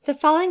The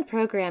following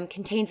program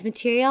contains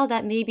material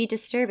that may be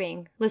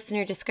disturbing.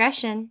 Listener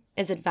discretion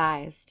is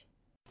advised.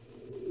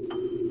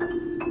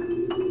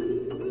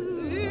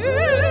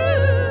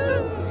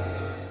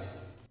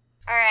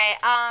 All right,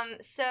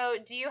 so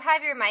do you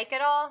have your mic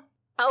at all?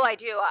 Oh, I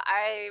do.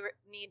 I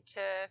need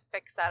to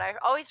fix that. I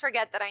always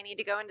forget that I need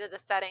to go into the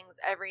settings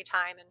every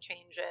time and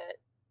change it.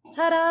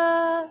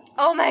 Ta-da!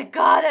 Oh my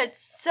god,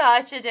 that's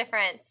such a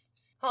difference.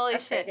 Holy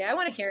That's shit. crazy. I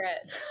want to hear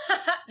it.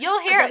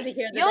 You'll hear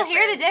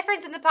the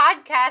difference in the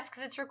podcast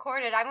because it's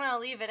recorded. I'm going to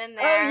leave it in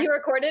there. Oh, you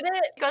recorded it?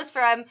 It goes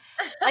from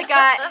like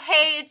a,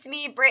 hey, it's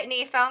me,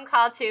 Brittany, phone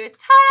call to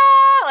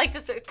ta-da! Like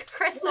just a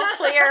crystal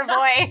clear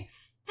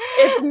voice.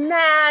 It's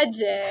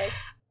magic.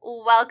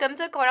 Welcome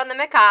to Court on the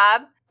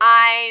Macabre.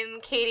 I'm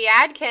Katie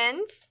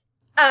Adkins.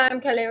 I'm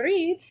Kelly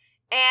Reed.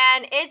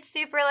 And it's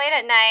super late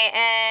at night,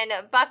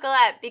 and buckle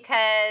up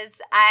because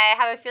I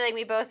have a feeling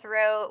we both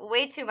wrote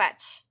way too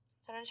much.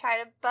 So I'm going to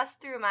try to bust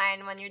through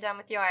mine when you're done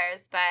with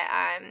yours. But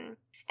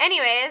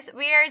anyways,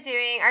 we are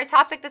doing, our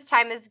topic this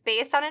time is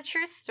based on a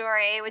true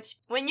story, which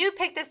when you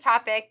pick this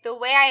topic, the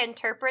way I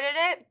interpreted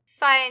it,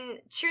 find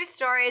true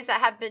stories that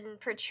have been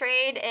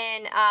portrayed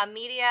in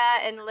media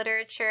and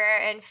literature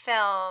and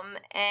film,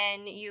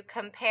 and you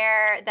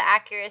compare the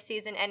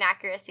accuracies and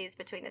inaccuracies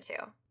between the two.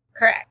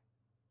 Correct.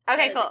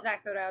 Okay, that cool. Is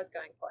exactly what I was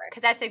going for.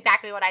 Because that's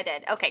exactly what I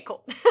did. Okay,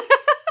 cool.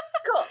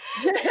 Cool.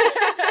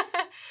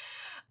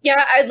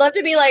 Yeah, I'd love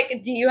to be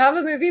like, do you have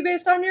a movie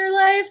based on your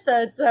life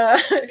that's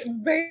it's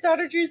based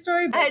on a true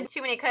story? I had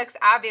Too Many Cooks,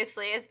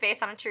 obviously, is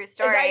based on a true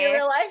story. Is that your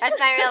real life? That's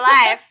my real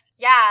life.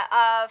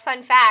 Yeah,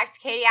 fun fact,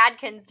 Katie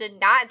Adkins did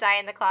not die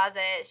in the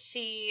closet.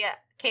 She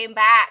came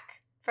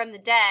back from the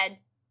dead,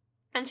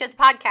 and she has a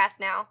podcast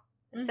now.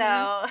 Mm-hmm.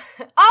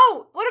 So,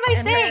 oh, what am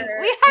I saying?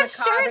 We have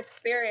shirts.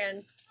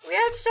 Experience. We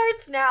have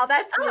shirts now.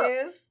 That's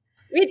news.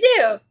 We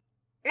do.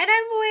 And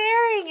I'm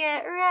wearing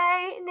it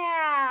right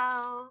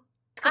now.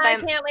 I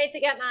can't wait to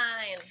get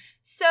mine.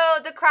 So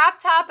the crop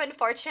top,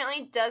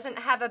 unfortunately, doesn't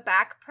have a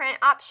back print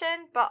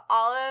option, but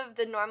all of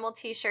the normal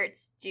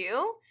t-shirts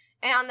do.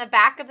 And on the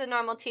back of the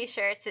normal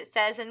t-shirts, it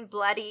says in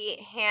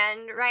bloody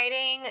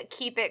handwriting,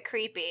 keep it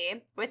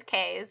creepy, with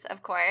K's,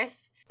 of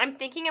course. I'm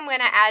thinking I'm going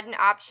to add an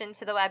option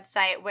to the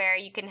website where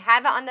you can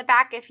have it on the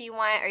back if you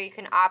want, or you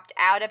can opt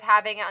out of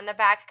having it on the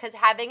back, because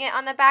having it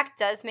on the back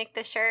does make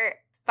the shirt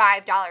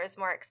 $5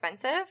 more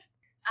expensive.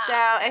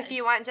 So if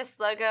you want just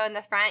logo in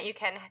the front, you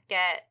can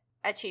get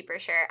a cheaper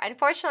shirt.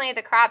 Unfortunately,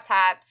 the crop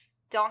tops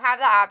don't have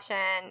the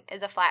option,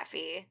 is a flat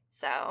fee.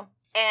 So,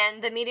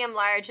 and the medium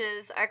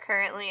larges are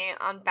currently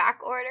on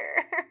back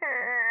order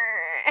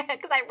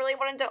because I really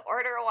wanted to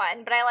order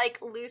one, but I like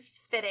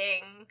loose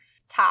fitting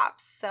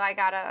tops, so I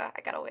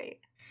gotta wait.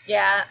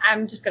 Yeah,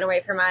 I'm just gonna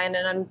wait for mine,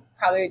 and I'm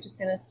probably just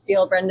gonna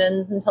steal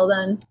Brendan's until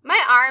then. My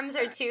arms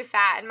are too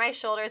fat, and my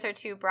shoulders are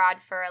too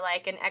broad for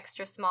like an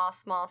extra small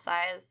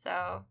size.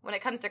 So when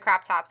it comes to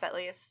crop tops, at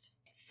least.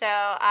 So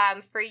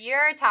for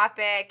your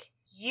topic,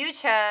 you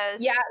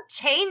chose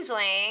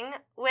Changeling,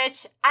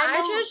 which I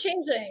chose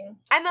Changeling.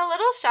 I'm a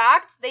little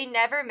shocked they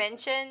never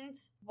mentioned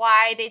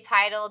why they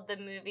titled the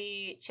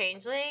movie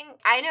Changeling.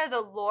 I know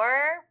the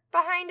lore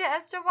behind it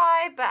as to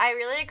why, but I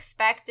really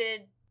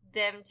expected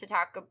them to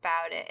talk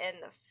about it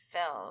in the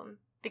film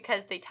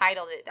because they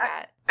titled it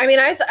that. I mean,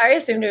 I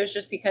assumed it was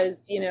just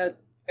because, you know,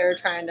 they were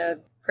trying to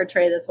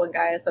portray this one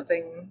guy as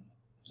something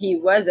he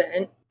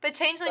wasn't. But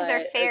changelings are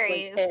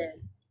fairies.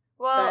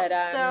 Well,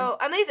 so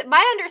at least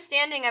my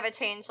understanding of a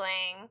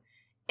changeling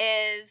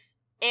is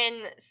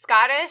in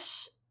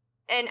Scottish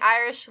and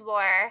Irish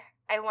lore,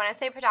 I want to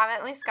say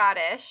predominantly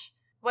Scottish,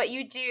 what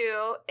you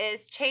do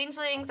is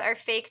changelings are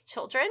fake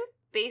children.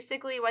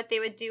 Basically, what they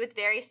would do with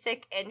very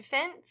sick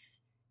infants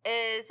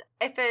is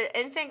if an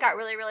infant got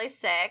really, really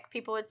sick,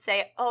 people would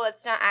say, oh,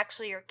 it's not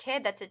actually your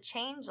kid, that's a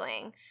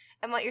changeling.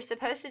 And what you're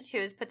supposed to do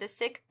is put the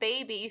sick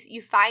baby,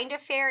 you find a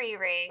fairy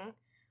ring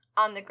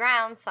on the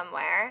ground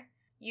somewhere,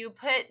 you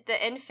put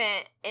the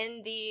infant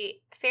in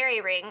the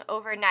fairy ring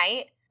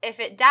overnight.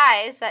 If it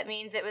dies, that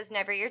means it was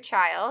never your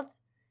child.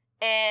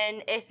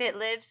 And if it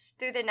lives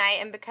through the night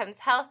and becomes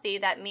healthy,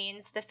 that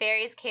means the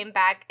fairies came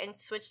back and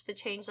switched the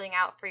changeling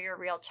out for your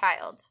real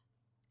child.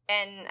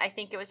 And I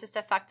think it was just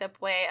a fucked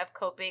up way of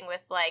coping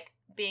with, like,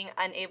 being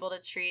unable to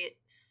treat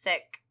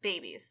sick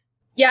babies.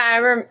 Yeah,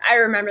 I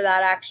remember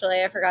that,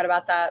 actually. I forgot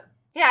about that.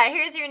 Yeah,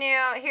 here's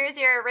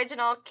your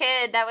original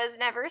kid that was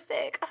never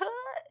sick.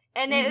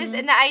 And it was,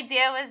 and the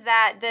idea was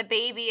that the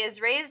baby is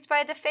raised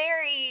by the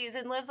fairies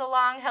and lives a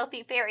long,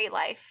 healthy fairy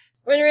life.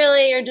 When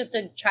really you're just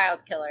a child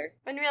killer.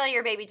 When really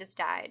your baby just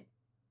died.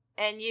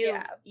 And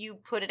you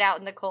put it out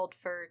in the cold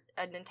for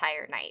an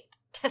entire night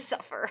to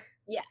suffer.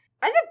 Yeah.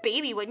 As a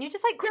baby, wouldn't you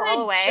just like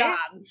crawl away?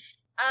 Job.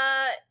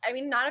 I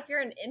mean, not if you're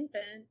an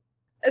infant.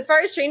 As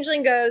far as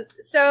Changeling goes,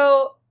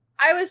 so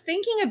I was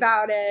thinking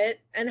about it,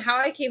 and how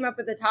I came up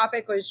with the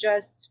topic was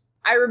just,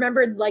 I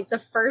remembered like the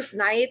first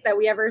night that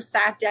we ever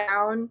sat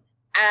down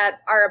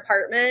at our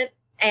apartment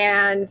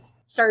and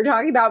started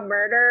talking about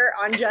murder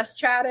on Just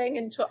Chatting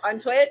and on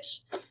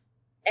Twitch.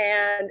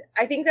 And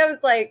I think that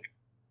was like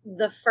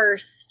the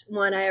first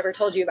one I ever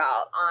told you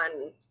about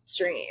on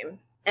stream.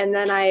 And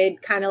then I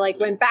kind of like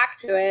went back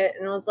to it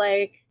and was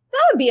like, that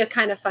would be a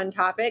kind of fun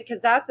topic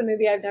because that's a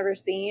movie I've never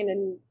seen.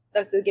 And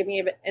this would give me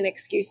an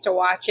excuse to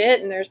watch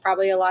it. And there's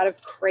probably a lot of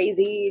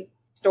crazy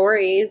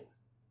stories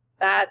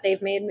that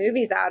they've made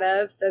movies out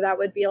of. So that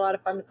would be a lot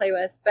of fun to play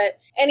with. But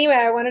anyway,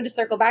 I wanted to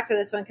circle back to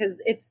this one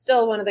because it's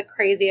still one of the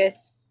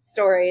craziest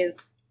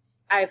stories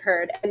I've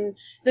heard. And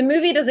the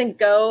movie doesn't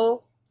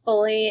go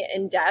fully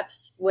in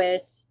depth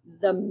with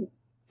the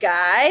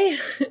guy.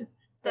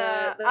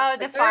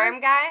 the farm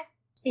guy?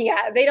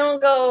 Yeah, they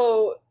don't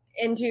go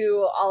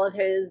into all of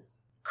his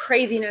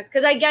craziness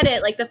because I get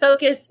it. Like the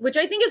focus, which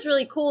I think is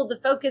really cool, the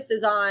focus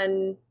is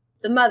on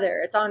the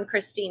mother. It's on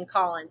Christine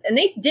Collins. And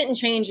they didn't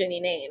change any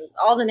names.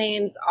 All the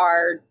names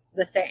are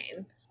the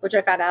same, which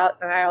I found out,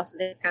 and I also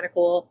think is kind of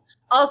cool.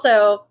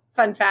 Also,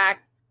 fun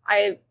fact,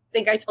 I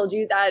think I told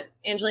you that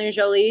Angelina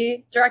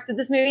Jolie directed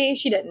this movie.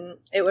 She didn't.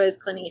 It was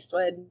Clint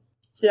Eastwood.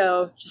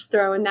 So just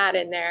throwing that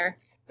in there.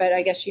 But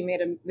I guess she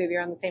made a movie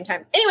around the same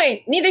time.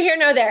 Anyway, neither here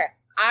nor there.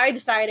 I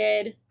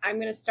decided I'm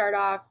going to start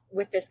off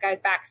with this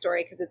guy's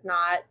backstory because it's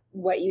not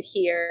what you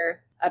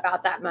hear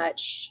about that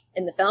much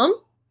in the film.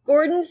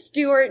 Gordon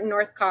Stewart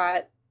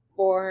Northcott,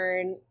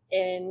 born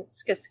in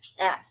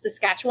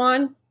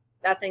Saskatchewan,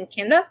 that's in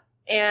Canada,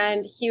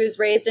 and he was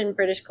raised in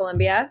British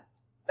Columbia.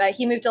 But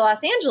he moved to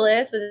Los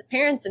Angeles with his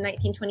parents in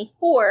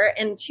 1924,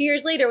 and 2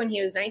 years later, when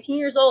he was 19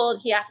 years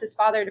old, he asked his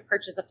father to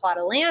purchase a plot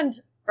of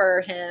land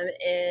for him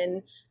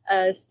in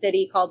a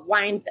city called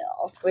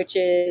Wineville, which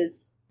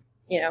is,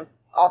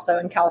 also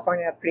in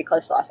California, pretty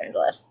close to Los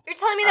Angeles. You're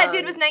telling me that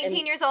dude was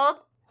 19 years old?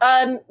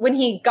 When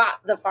he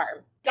got the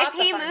farm. If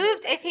he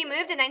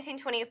moved in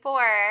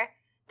 1924,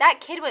 that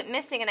kid went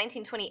missing in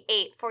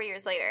 1928, 4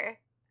 years later.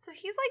 So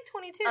he's like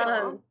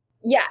 22.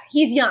 Yeah,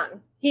 he's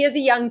young. He is a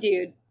young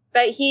dude.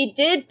 But he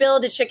did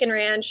build a chicken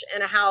ranch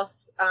and a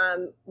house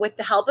with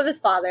the help of his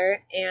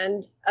father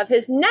and of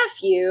his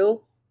nephew,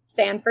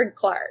 Sanford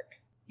Clark.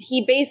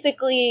 He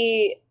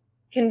basically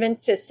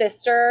convinced his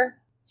sister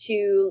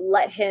to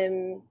let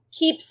him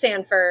keep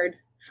Sanford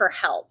for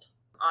help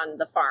on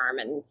the farm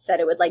and said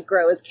it would like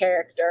grow his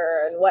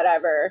character and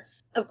whatever.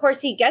 Of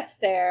course, he gets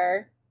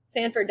there,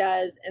 Sanford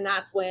does, and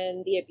that's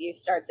when the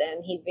abuse starts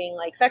in. He's being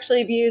like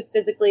sexually abused,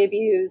 physically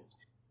abused.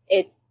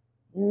 It's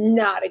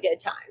not a good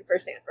time for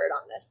Sanford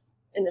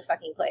in this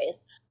fucking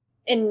place.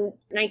 In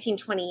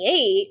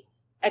 1928,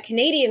 a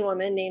Canadian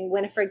woman named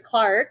Winifred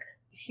Clark,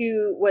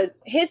 who was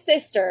his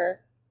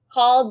sister,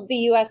 called the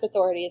U.S.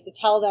 authorities to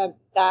tell them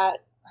that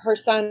her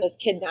son was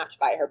kidnapped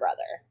by her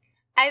brother.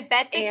 I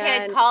bet the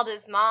kid called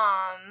his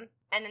mom,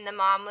 and then the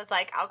mom was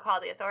like, I'll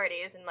call the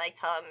authorities and like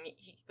tell him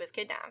he was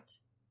kidnapped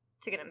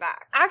to get him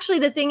back. Actually,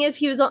 the thing is,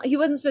 he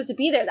wasn't supposed to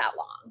be there that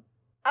long.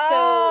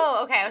 Oh,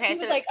 so okay. He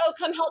was like, oh,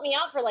 come help me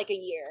out for like a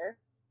year.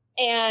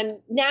 And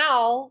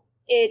now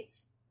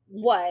it's,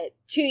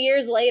 2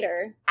 years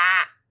later?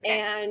 Okay.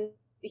 And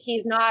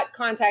he's not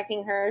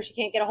contacting her. She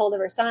can't get a hold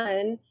of her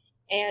son.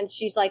 And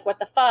she's like, what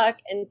the fuck?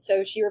 And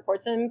so she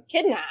reports him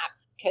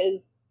kidnapped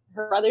because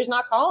her brother's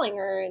not calling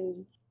her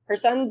and her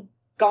son's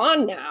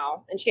gone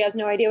now. And she has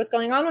no idea what's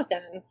going on with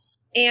him.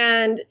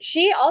 And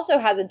she also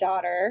has a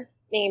daughter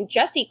named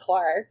Jessie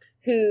Clark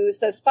who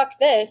says, fuck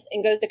this,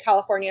 and goes to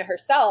California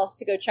herself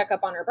to go check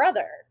up on her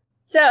brother.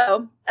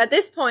 So at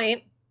this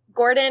point,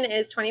 Gordon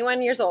is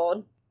 21 years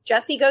old.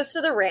 Jessie goes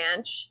to the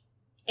ranch.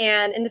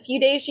 And in the few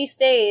days she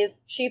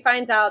stays, she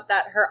finds out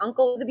that her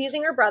uncle was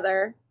abusing her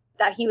brother,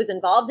 that he was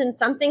involved in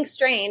something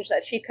strange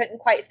that she couldn't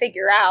quite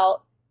figure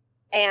out.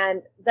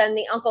 And then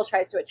the uncle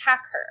tries to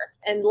attack her.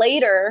 And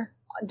later,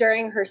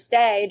 during her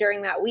stay,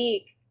 during that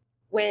week,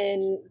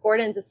 when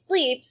Gordon's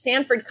asleep,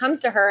 Sanford comes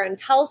to her and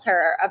tells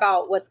her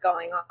about what's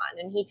going on.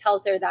 And he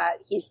tells her that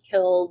he's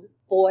killed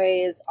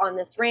boys on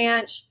this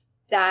ranch,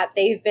 that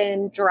they've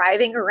been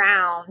driving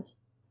around,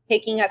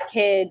 picking up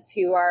kids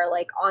who are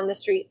like on the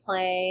street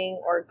playing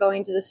or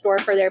going to the store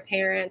for their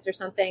parents or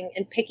something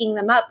and picking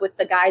them up with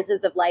the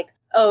guises of like,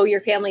 oh,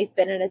 your family's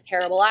been in a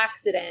terrible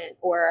accident,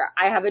 or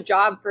I have a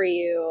job for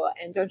you,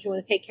 and don't you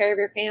want to take care of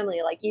your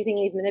family? Like using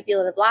these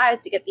manipulative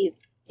lies to get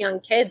these young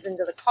kids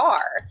into the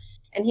car.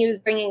 And he was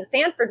bringing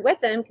Sanford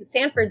with him because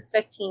Sanford's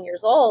 15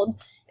 years old.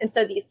 And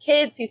so these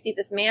kids who see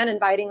this man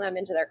inviting them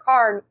into their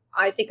car,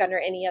 I think under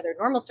any other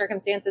normal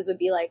circumstances would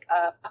be like,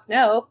 fuck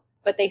no.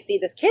 But they see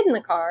this kid in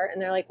the car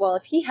and they're like, well,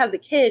 if he has a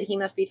kid, he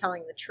must be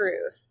telling the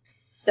truth.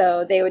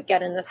 So they would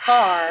get in this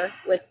car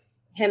with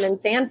him and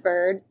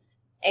Sanford,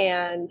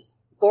 and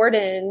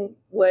Gordon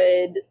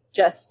would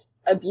just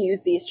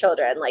abuse these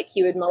children. Like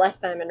he would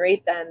molest them and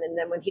rape them. And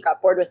then when he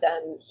got bored with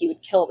them, he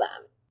would kill them.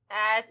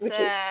 That's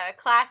a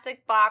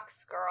classic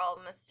box girl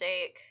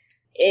mistake.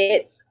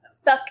 It's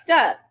fucked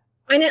up.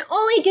 And it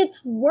only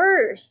gets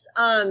worse.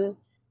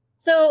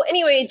 So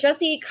anyway,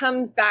 Jessie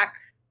comes back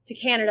to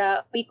Canada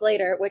a week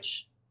later,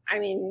 which, I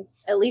mean,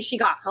 at least she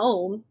got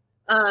home.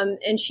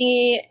 And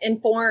she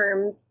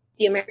informs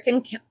the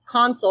American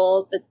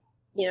consul that,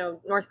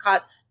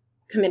 Northcott's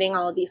committing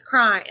all of these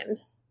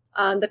crimes.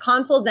 The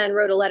consul then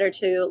wrote a letter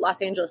to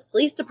Los Angeles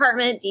Police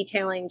Department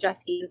detailing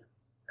Jesse's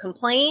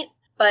complaint,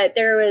 but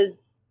there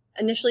was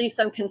initially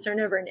some concern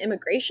over an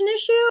immigration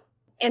issue.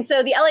 And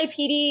so the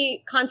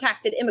LAPD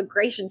contacted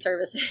immigration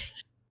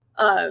services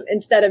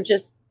instead of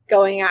just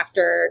going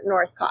after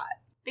Northcott.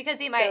 Because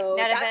he might not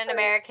have been an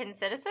American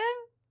citizen?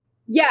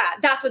 Yeah,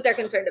 that's what they're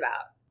concerned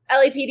about.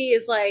 LAPD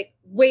is like,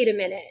 wait a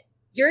minute.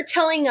 You're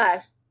telling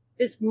us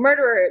this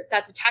murderer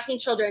that's attacking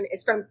children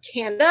is from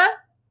Canada?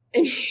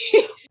 And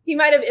he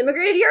might have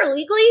immigrated here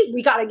illegally?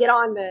 We got to get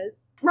on this.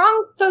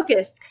 Wrong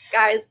focus,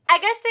 guys. I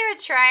guess they were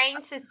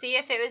trying to see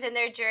if it was in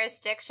their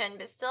jurisdiction,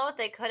 but still what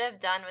they could have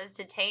done was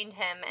detained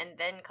him and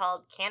then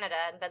called Canada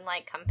and been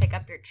like, come pick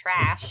up your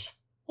trash.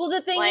 Well,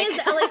 the thing is,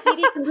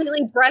 LAPD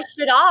completely brushed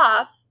it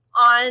off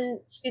on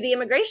to the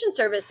immigration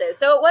services.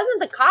 So it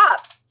wasn't the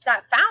cops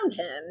that found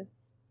him.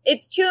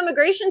 It's 2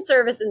 immigration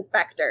service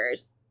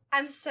inspectors.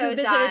 I'm so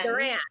done. The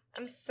ranch.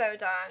 I'm so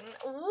done.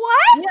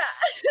 What? Yeah.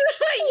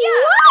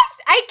 What?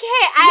 I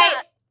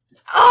can't.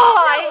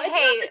 I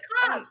hate the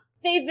cops.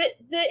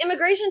 The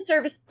immigration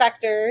service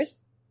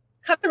inspectors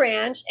come to the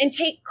ranch and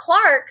take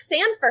Clark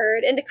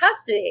Sanford into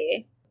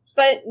custody.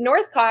 But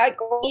Northcott,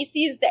 he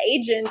sees the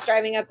agents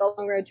driving up the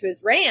long road to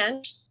his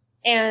ranch,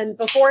 and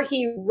before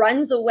he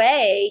runs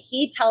away,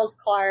 he tells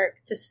Clark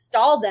to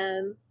stall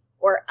them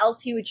or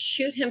else he would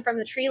shoot him from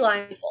the tree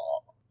line.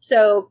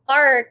 So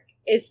Clark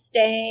is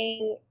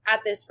staying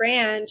at this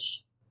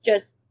ranch,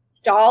 just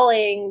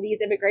stalling these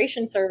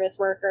immigration service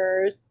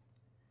workers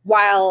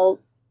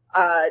while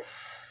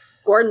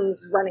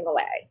Gordon's running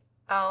away.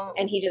 Oh.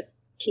 And he just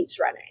keeps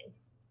running.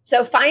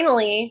 So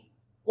finally,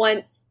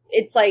 once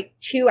it's like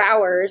 2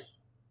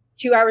 hours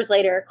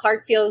later,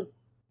 Clark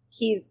feels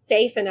he's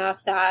safe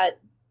enough that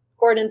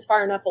Gordon's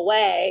far enough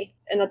away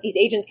and that these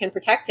agents can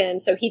protect him.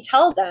 So he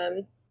tells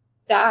them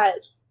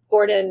that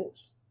Gordon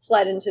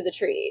fled into the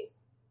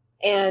trees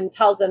and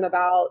tells them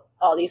about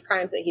all these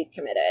crimes that he's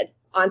committed.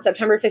 On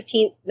September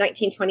 15th,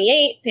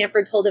 1928,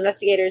 Sanford told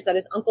investigators that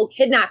his uncle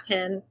kidnapped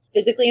him,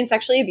 physically and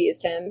sexually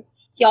abused him.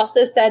 He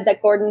also said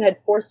that Gordon had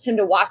forced him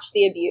to watch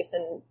the abuse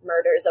and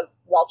murders of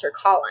Walter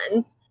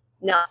Collins,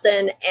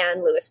 Nelson,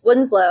 and Louis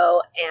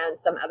Winslow, and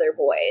some other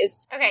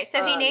boys. Okay,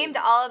 so he named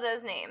all of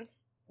those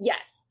names.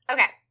 Yes.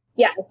 Okay.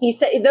 Yeah, he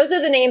said those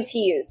are the names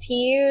he used.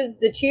 He used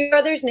the 2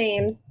 brothers'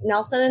 names,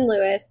 Nelson and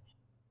Louis,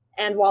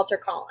 and Walter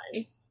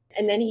Collins.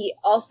 And then he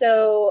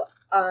also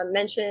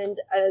mentioned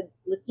a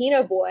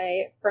Latino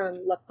boy from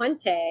La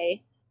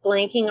Puente,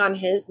 blanking on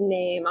his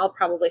name. I'll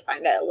probably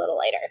find it a little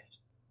later.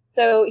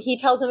 So he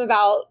tells him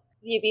about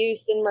the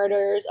abuse and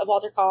murders of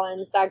Walter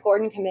Collins that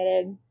Gordon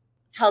committed,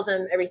 tells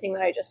him everything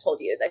that I just told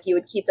you, that he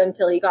would keep them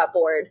till he got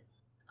bored.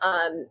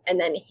 And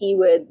then he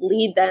would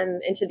lead them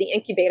into the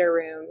incubator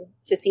room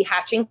to see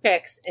hatching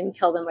chicks and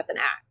kill them with an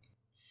axe.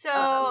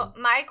 So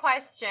my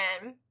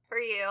question for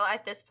you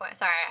at this point,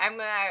 sorry, I'm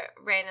going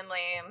to randomly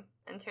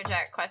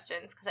interject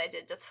questions because I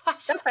did just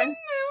watch the movie.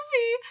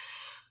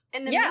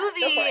 In the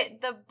movie,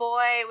 the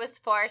boy was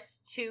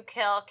forced to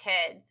kill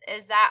kids.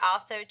 Is that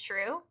also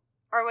true?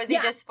 Or was he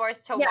just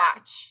forced to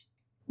watch?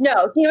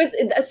 No, he was.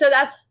 So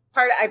that's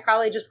part I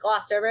probably just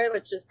glossed over it,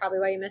 which is probably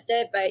why you missed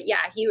it. But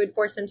yeah, he would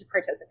force him to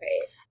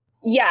participate.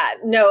 Yeah,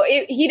 no,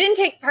 he didn't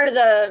take part of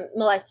the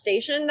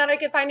molestation that I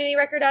could find any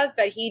record of,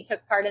 but he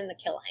took part in the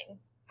killing.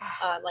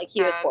 Like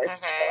he was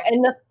forced to.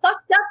 And the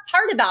fucked up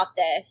part about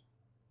this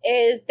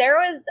is there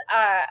was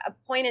a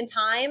point in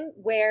time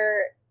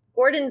where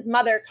Gordon's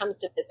mother comes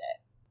to visit.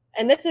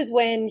 And this is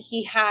when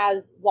he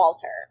has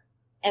Walter.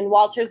 And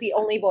Walter's the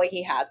only boy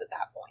he has at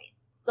that point.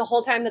 The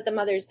whole time that the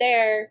mother's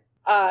there,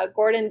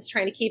 Gordon's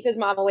trying to keep his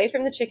mom away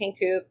from the chicken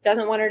coop,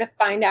 doesn't want her to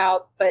find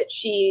out, but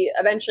she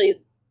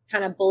eventually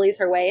kind of bullies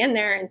her way in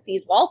there and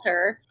sees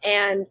Walter.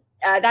 And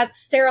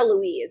that's Sarah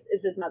Louise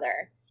is his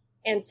mother.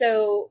 And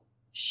so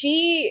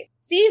she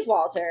sees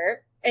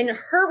Walter, and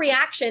her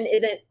reaction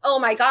isn't, oh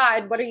my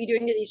God, what are you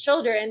doing to these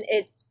children?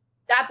 It's,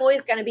 that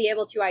boy's going to be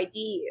able to ID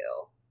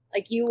you.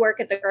 Like, you work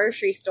at the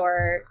grocery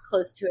store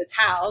close to his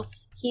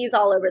house. He's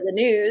all over the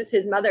news.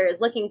 His mother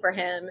is looking for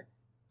him.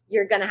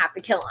 You're going to have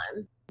to kill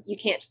him. You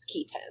can't just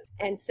keep him.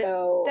 And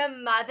so the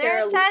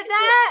mother said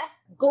that?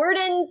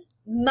 Gordon's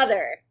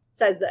mother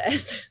says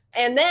this.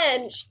 And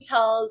then she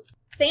tells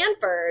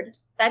Sanford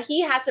that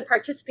he has to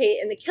participate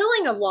in the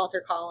killing of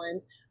Walter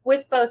Collins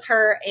with both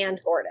her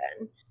and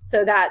Gordon,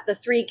 so that the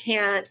three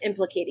can't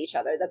implicate each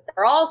other, that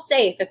they're all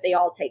safe if they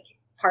all take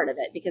part of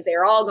it, because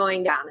they're all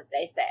going down if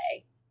they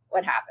say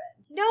what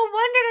happened. No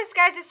wonder this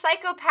guy's a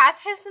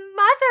psychopath. His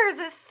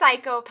mother's a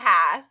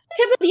psychopath.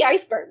 Tip of the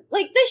iceberg.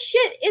 Like, this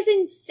shit is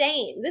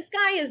insane. This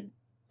guy is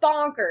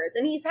bonkers.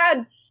 And he's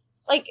had,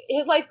 like,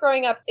 his life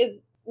growing up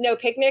is no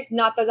picnic.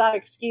 Not that that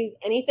excused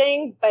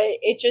anything, but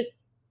it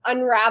just,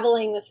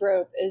 unraveling this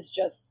rope is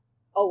just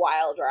a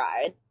wild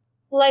ride.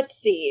 Let's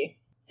see.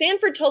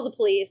 Sanford told the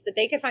police that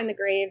they could find the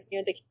graves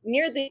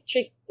near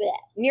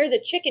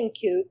the chicken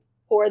coop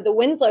for the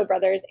Winslow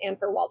brothers and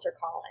for Walter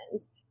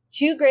Collins.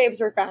 2 graves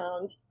were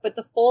found, but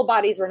the full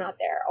bodies were not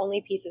there.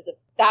 Only pieces of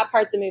that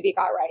part the movie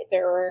got right.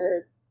 There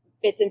were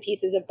bits and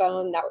pieces of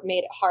bone that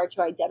made it hard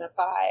to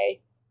identify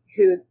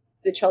who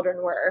the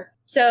children were.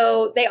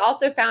 So they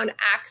also found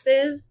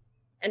axes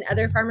and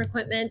other farm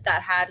equipment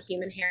that had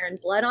human hair and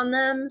blood on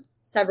them.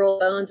 Several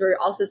bones were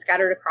also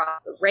scattered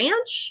across the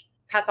ranch.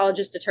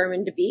 Pathologists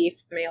determined to be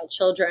male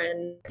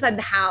children. Inside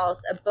the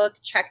house, a book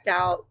checked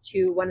out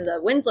to one of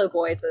the Winslow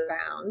boys was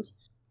found,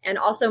 and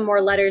also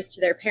more letters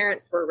to their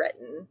parents were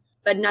written,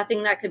 but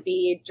nothing that could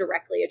be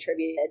directly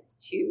attributed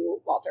to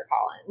Walter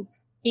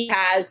Collins. He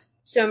has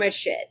so much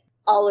shit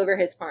all over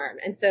his farm.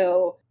 And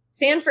so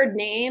Sanford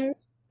named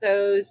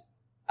those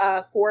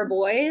 4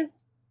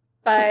 boys,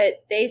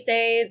 but they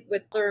say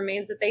with the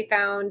remains that they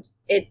found,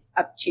 it's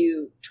up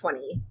to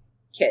 20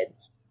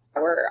 kids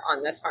that were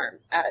on this farm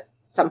at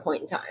some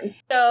point in time.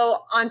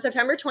 So on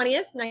September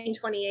 20th,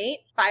 1928,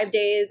 5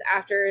 days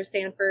after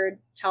Sanford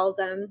tells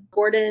them,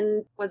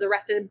 Gordon was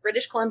arrested in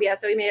British Columbia.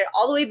 So he made it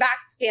all the way back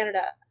to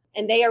Canada,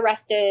 and they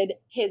arrested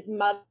his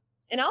mother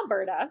in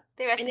Alberta.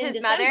 They arrested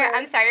his mother?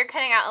 I'm sorry, you're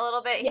cutting out a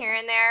little bit here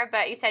and there,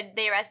 but you said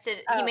they arrested,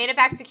 he made it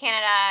back to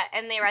Canada,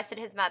 and they arrested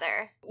his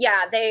mother.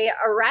 Yeah, they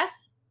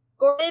arrest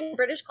Gordon in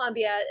British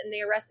Columbia, and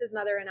they arrest his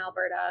mother in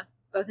Alberta,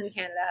 both in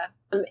Canada.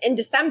 In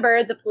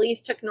December, the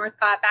police took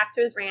Northcott back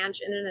to his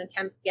ranch in an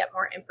attempt to get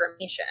more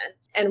information.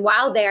 And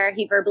while there,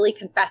 he verbally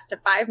confessed to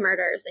 5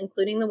 murders,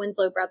 including the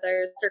Winslow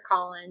brothers, Sir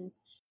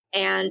Collins,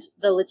 and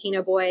the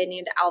Latino boy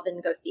named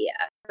Alvin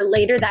Gothea.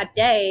 Later that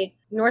day,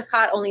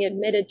 Northcott only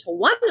admitted to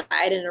one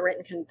side in a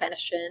written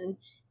confession,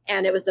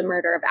 and it was the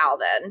murder of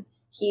Alvin.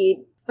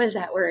 What is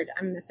that word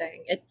I'm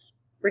missing? It's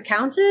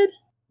recounted?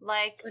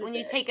 Like when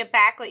you take it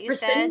back what you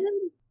Rescinded?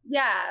 said?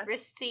 Yeah.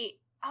 Receipt.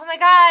 Oh my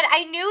God,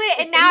 I knew it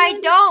and now I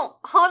don't.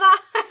 Hold on.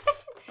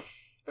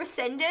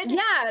 Rescinded?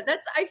 Yeah,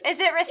 Is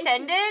it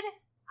rescinded?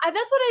 That's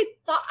what I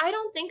thought. I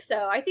don't think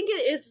so. I think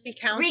it is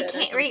recounted.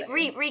 Recanted.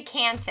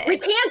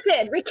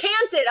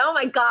 Recanted. Oh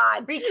my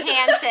God.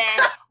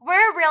 Recanted.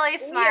 We're really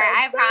smart,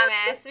 I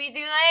promise. We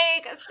do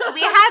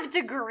we have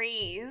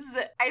degrees.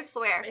 I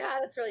swear. Yeah,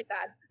 that's really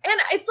sad.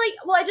 And it's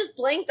I just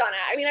blanked on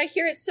it. I mean, I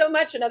hear it so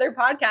much in other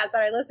podcasts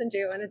that I listen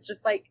to, and it's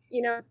just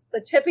it's the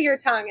tip of your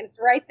tongue and it's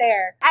right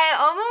there. I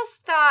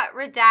almost thought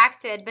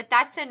redacted, but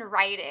that's in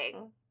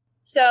writing.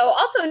 So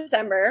also in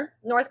December,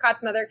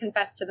 Northcott's mother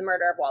confessed to the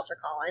murder of Walter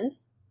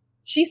Collins.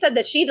 She said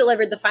that she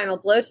delivered the final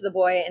blow to the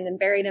boy and then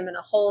buried him in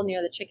a hole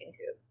near the chicken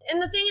coop.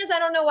 And the thing is, I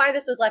don't know why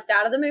this was left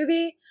out of the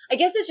movie. I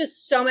guess it's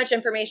just so much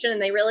information,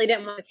 and they really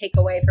didn't want to take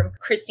away from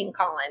Christine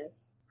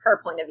Collins,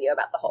 her point of view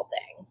about the whole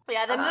thing.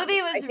 Yeah, the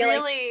movie was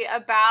really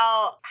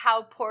about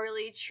how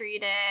poorly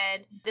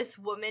treated this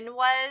woman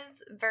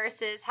was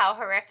versus how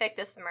horrific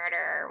this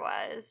murderer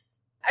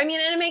was. I mean,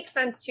 and it makes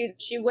sense, too.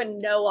 She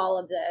wouldn't know all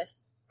of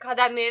this. God,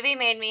 that movie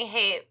made me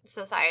hate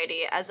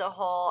society as a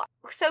whole.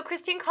 So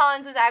Christine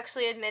Collins was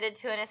actually admitted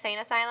to an insane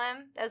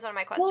asylum? That was one of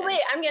my questions. Well, wait,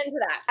 I'm getting to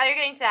that. Oh, you're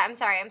getting to that. I'm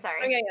sorry. I'm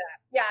getting to that.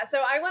 Yeah,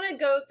 so I want to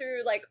go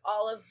through,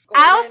 all of Gordon.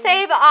 I'll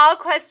save all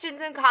questions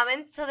and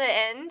comments till the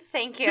end.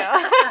 Thank you.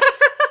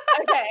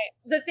 Okay.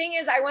 The thing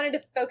is, I wanted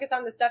to focus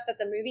on the stuff that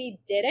the movie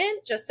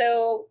didn't, just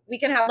so we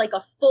can have,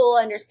 a full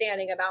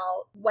understanding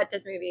about what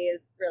this movie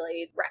is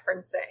really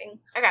referencing.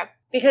 Okay.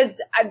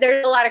 Because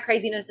there's a lot of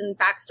craziness and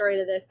backstory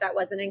to this that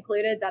wasn't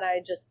included that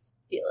I just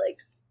feel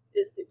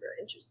is super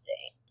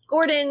interesting.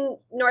 Gordon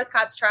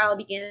Northcott's trial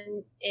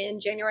begins in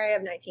January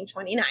of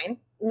 1929.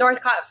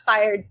 Northcott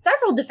fired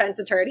several defense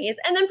attorneys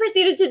and then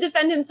proceeded to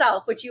defend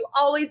himself, which you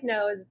always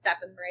know is a step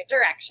in the right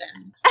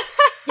direction.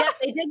 Yep,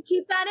 they did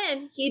keep that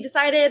in. He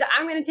decided,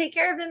 I'm going to take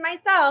care of it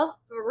myself.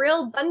 A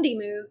real Bundy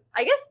move.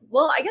 I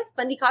guess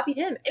Bundy copied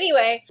him.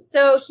 Anyway,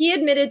 so he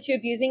admitted to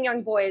abusing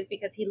young boys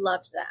because he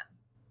loved them.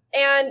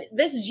 And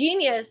this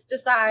genius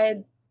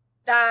decides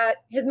that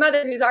his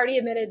mother, who's already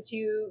admitted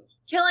to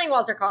killing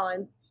Walter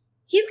Collins,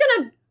 he's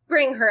going to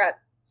bring her up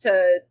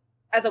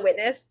as a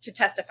witness to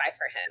testify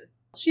for him.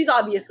 She's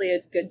obviously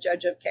a good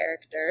judge of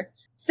character.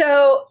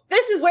 So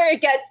this is where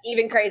it gets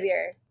even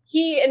crazier.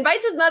 He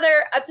invites his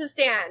mother up to the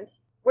stand,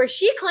 where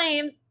she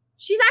claims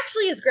she's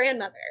actually his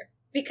grandmother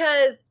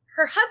because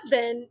her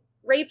husband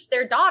raped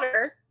their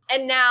daughter,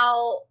 and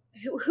now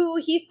who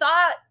he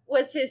thought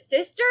was his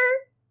sister,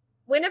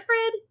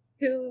 Winifred,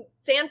 who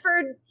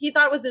Sanford he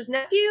thought was his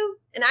nephew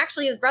and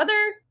actually his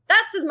brother,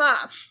 that's his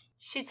mom.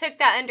 She took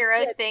that under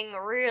oath thing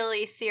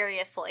really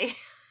seriously.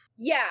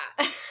 Yeah.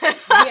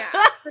 Yeah.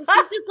 So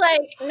she's just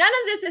none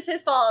of this is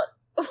his fault.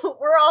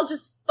 We're all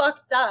just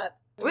fucked up.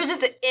 We're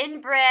just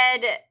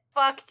inbred,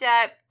 fucked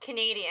up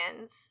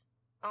Canadians.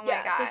 Oh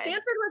my God. So Sanford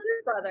was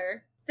his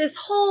brother. This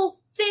whole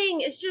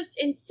thing is just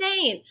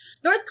insane.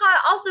 Northcott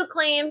also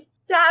claimed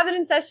to have an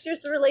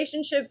incestuous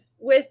relationship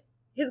with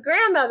his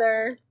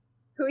grandmother,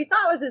 who he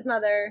thought was his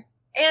mother,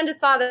 and his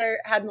father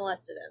had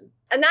molested him.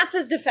 And that's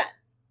his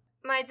defense.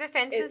 My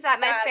defense is that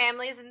my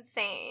family is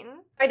insane.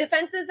 My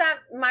defense is that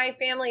my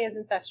family is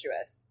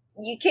incestuous.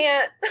 You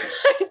can't...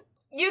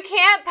 You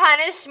can't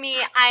punish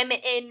me. I'm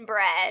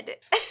inbred.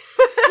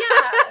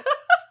 Yeah.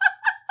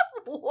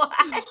 What?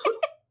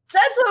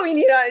 That's what we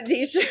need on a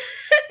t-shirt.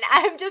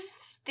 I'm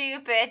just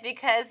stupid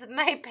because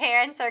my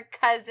parents are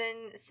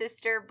cousin,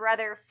 sister,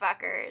 brother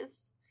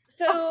fuckers.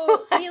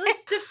 So Mila's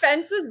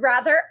defense was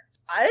rather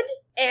odd,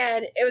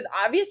 and it was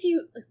obvious he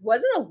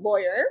wasn't a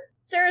lawyer.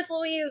 Sarah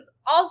Louise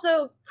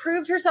also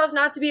proved herself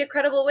not to be a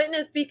credible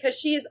witness because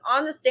she's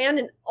on the stand,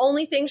 and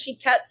only thing she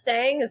kept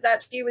saying is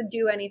that she would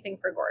do anything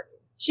for Gordon.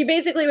 She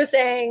basically was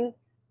saying,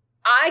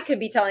 I could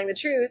be telling the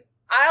truth.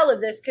 All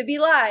of this could be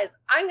lies.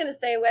 I'm going to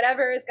say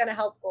whatever is going to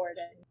help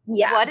Gordon.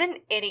 Yeah. What an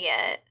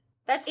idiot.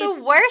 That's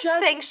the worst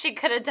thing she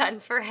could have done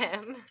for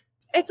him.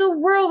 It's a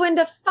whirlwind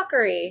of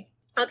fuckery.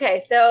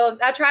 Okay, so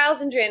that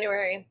trial's in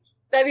January.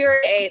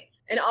 February 8th,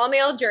 an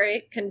all-male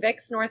jury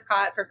convicts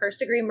Northcott for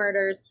first-degree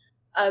murders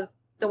of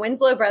the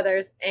Winslow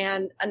brothers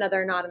and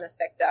another anonymous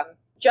victim.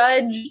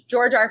 Judge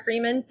George R.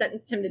 Freeman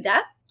sentenced him to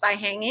death by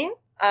hanging.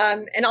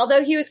 And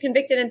although he was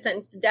convicted and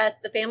sentenced to death,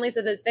 the families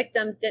of his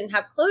victims didn't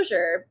have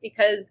closure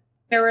because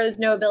there was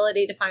no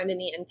ability to find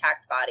any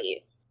intact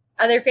bodies.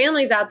 Other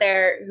families out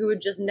there who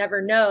would just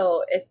never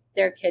know if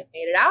their kid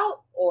made it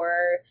out,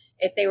 or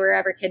if they were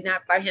ever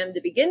kidnapped by him to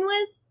begin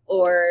with,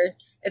 or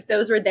if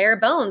those were their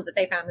bones that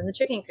they found in the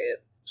chicken coop.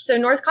 So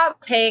Northcott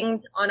was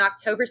hanged on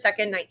October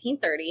 2nd,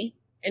 1930,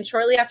 and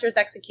shortly after his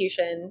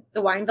execution,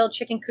 the Wineville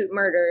chicken coop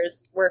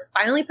murders were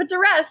finally put to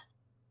rest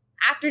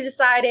after the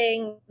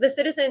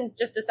citizens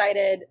just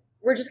decided,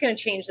 we're just going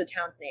to change the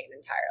town's name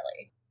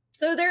entirely.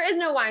 So there is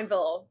no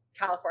Wineville,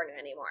 California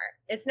anymore.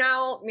 It's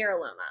now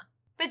Miraloma.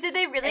 But did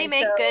they really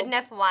make good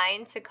enough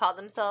wine to call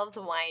themselves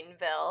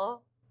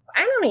Wineville?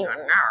 I don't even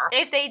know.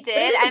 If they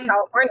did, I'm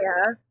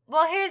California.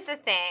 Well, here's the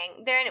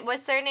thing.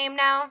 What's their name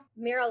now?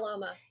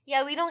 Miraloma.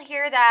 Yeah, we don't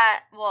hear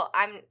that. Well,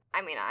 I'm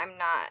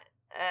not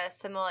a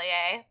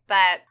sommelier,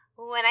 but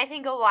when I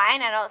think of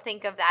wine, I don't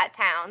think of that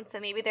town. So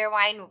maybe their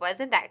wine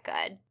wasn't that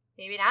good.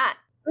 Maybe not.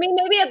 I mean,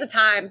 maybe at the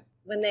time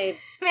when they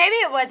maybe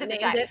it was at the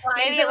time.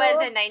 Maybe it was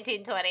in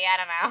 1920. I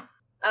don't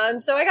know.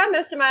 So I got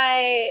most of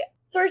my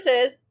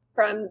sources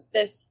from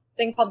this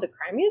thing called the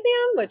Crime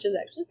Museum, which is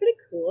actually pretty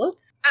cool.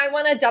 I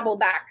want to double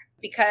back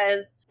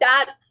because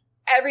that's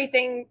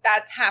everything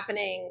that's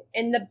happening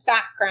in the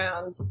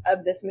background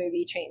of this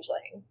movie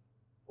Changeling,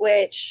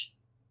 which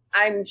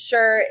I'm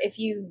sure if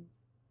you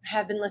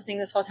have been listening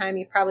this whole time,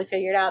 you've probably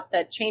figured out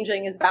that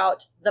Changeling is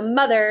about the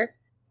mother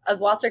of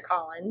Walter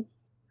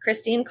Collins,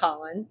 Christine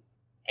Collins,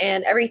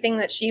 and everything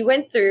that she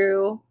went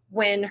through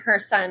when her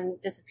son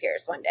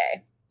disappears one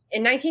day.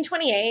 In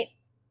 1928,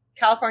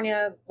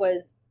 California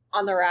was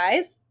on the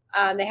rise.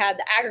 They had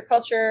the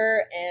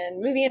agriculture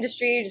and movie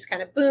industry just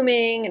kind of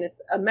booming, and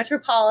it's a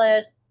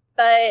metropolis.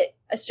 But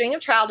a string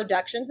of child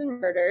abductions and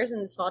murders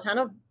in the small town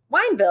of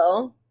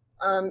Wineville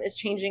is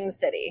changing the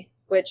city,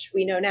 which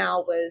we know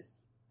now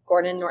was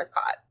Gordon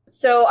Northcott.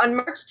 So on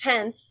March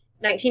 10th,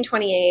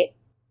 1928,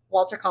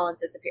 Walter Collins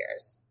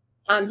disappears.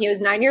 He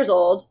was 9 years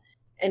old,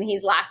 and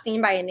he's last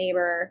seen by a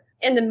neighbor.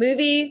 In the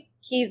movie,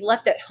 he's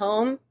left at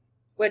home,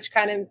 which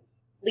kind of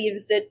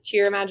leaves it to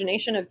your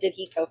imagination of, did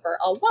he go for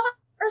a walk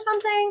or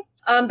something?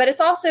 But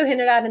it's also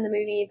hinted at in the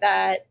movie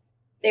that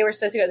they were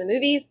supposed to go to the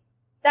movies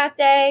that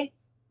day,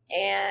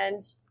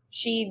 and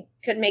she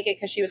couldn't make it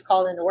because she was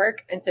called into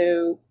work. And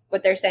so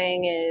what they're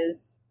saying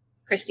is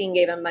Christine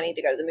gave him money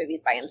to go to the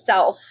movies by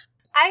himself.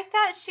 I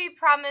thought she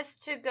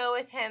promised to go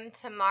with him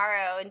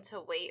tomorrow and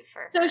to wait for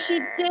her. So she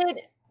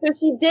did. So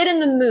she did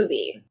in the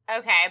movie.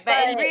 Okay,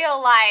 but in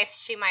real life,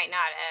 she might not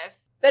have.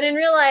 But in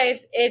real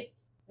life,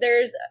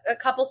 there's a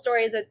couple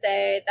stories that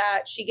say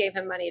that she gave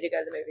him money to go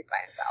to the movies by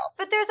himself.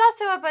 But there's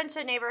also a bunch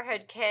of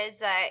neighborhood kids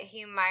that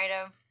he might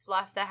have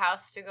left the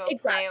house to go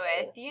play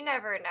with. You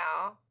never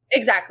know.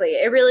 Exactly.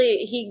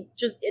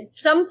 At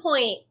some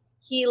point,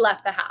 he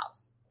left the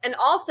house. And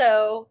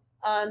also,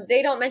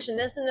 they don't mention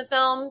this in the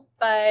film,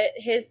 but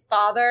his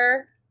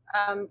father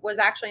was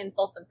actually in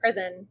Folsom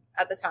Prison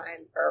at the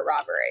time for a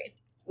robbery,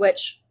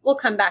 which we'll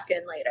come back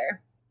in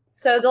later.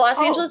 So the Los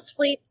Angeles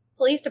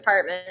Police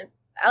Department,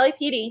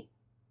 LAPD,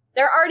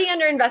 they're already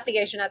under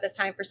investigation at this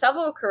time for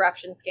several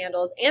corruption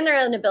scandals, and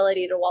their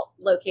inability to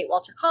locate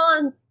Walter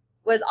Collins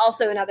was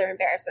also another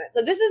embarrassment.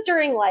 So this is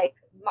during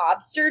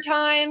mobster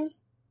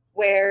times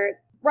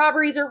where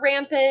robberies are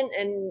rampant,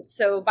 and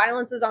so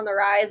violence is on the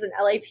rise, and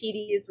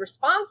LAPD's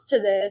response to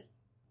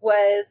this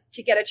was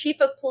to get a chief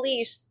of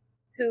police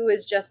who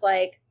is just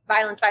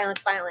violence,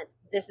 violence, violence.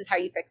 This is how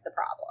you fix the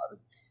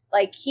problem.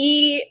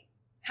 He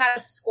had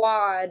a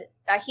squad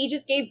that he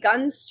just gave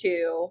guns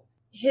to.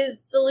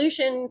 His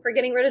solution for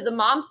getting rid of the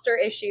mobster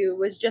issue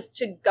was just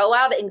to go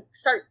out and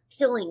start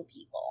killing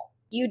people.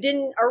 You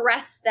didn't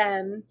arrest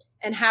them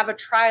and have a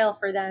trial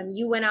for them.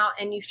 You went out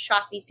and you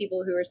shot these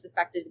people who were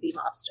suspected to be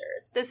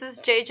mobsters. This is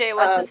JJ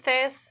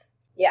What's-His-Face?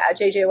 Yeah,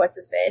 JJ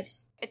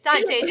What's-His-Face. It's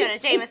not J. Jonah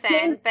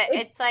Jameson, but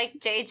it's like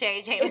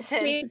JJ Jameson.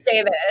 James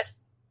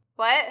Davis.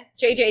 What?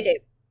 JJ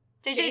Davis.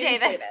 JJ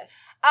Davis.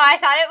 Oh, I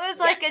thought it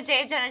was a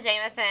J. Jonah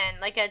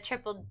Jameson, like a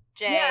triple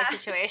J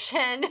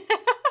situation.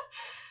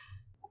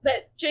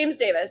 But James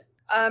Davis.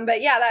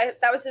 But yeah,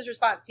 that was his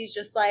response. He's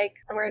just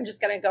we're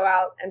just going to go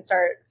out and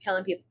start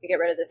killing people to get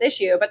rid of this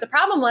issue. But the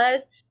problem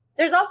was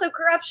there's also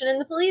corruption in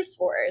the police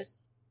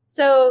force.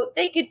 So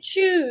they could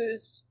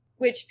choose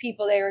which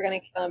people they were going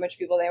to kill and which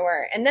people they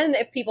were. And then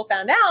if people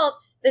found out,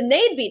 then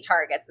they'd be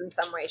targets in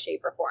some way,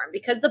 shape, or form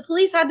because the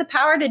police had the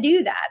power to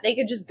do that. They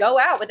could just go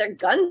out with their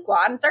gun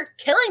squad and start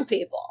killing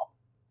people.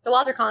 The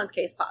Walter Collins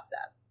case pops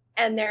up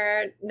and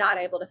they're not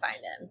able to find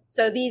him.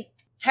 So these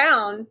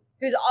town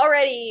who's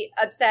already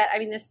upset,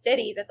 this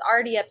city that's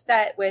already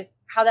upset with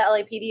how the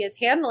LAPD is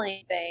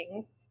handling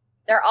things,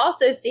 they're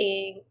also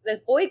seeing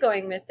this boy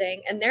going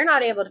missing and they're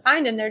not able to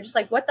find him. They're just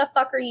like, what the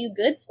fuck are you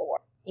good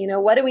for?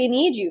 What do we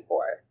need you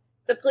for?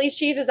 The police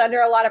chief is under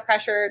a lot of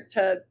pressure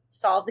to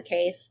solve the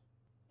case.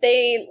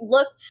 They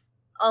looked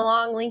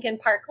along Lincoln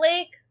Park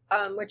Lake,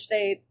 which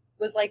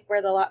was like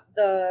where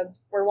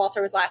where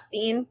Walter was last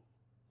seen,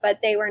 but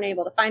they weren't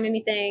able to find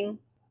anything.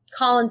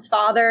 Collins'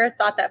 father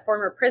thought that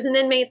former prison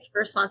inmates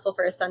were responsible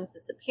for his son's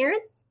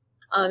disappearance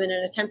in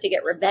an attempt to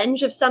get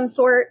revenge of some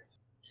sort.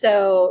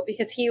 So,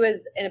 because he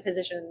was in a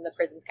position in the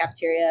prison's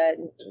cafeteria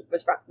and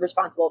was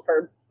responsible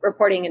for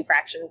reporting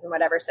infractions and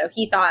whatever, so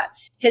he thought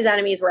his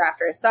enemies were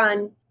after his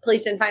son.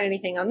 Police didn't find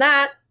anything on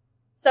that.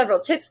 Several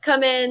tips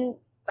come in,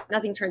 but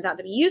nothing turns out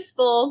to be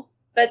useful.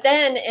 But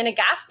then in a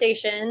gas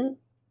station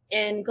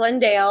in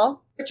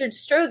Glendale, Richard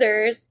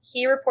Strothers,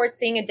 he reports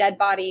seeing a dead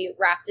body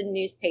wrapped in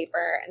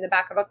newspaper in the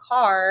back of a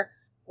car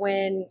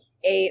when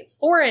a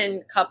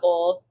foreign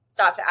couple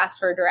stopped to ask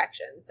for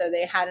directions. So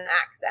they had an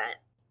accent.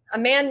 A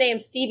man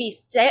named C.V.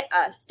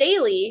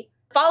 Staley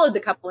followed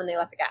the couple when they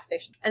left the gas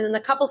station. And then the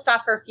couple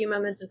stopped for a few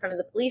moments in front of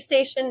the police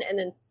station and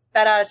then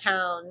sped out of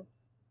town,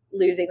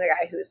 losing the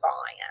guy who was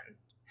following him.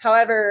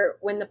 However,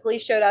 when the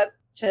police showed up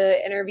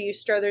to interview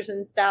Strothers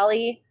and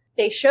Staley,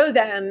 they show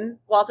them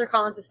Walter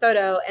Collins'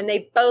 photo, and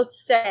they both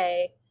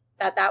say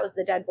that that was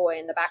the dead boy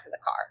in the back of the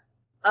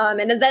car.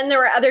 And then there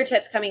were other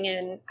tips coming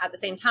in at the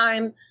same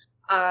time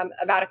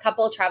about a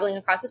couple traveling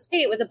across the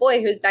state with a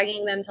boy who's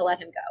begging them to let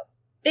him go.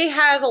 They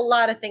have a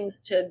lot of things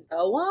to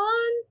go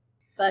on,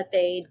 but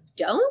they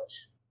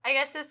don't. I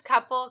guess this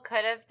couple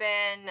could have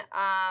been,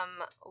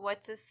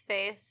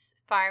 what's-his-face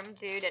farm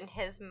dude and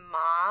his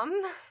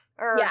mom?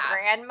 Or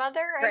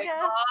grandmother, I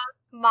guess?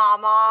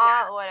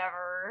 Mama,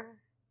 whatever.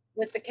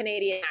 With the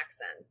Canadian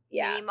accents,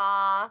 yeah.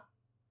 Mima,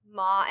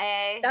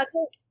 Ma-a. That's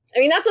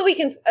what we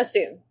can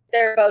assume.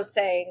 They're both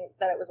saying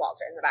that it was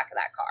Walter in the back of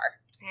that car.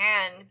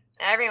 Man,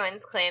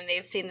 everyone's claimed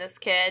they've seen this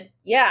kid.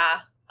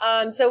 Yeah.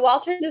 So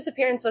Walter's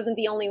disappearance wasn't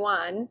the only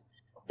one.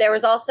 There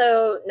was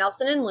also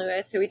Nelson and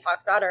Lewis, who we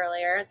talked about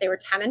earlier. They were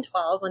 10 and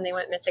 12 when they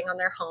went missing on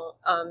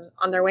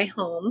their way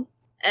home.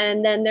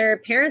 And then their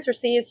parents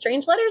received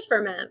strange letters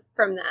from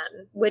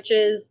them, which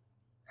is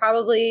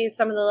probably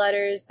some of the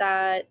letters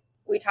that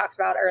we talked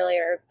about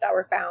earlier that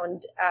were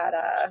found at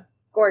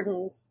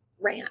Gordon's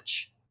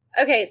ranch.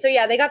 Okay, so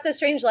yeah, they got the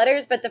strange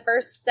letters, but the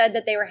first said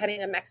that they were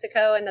heading to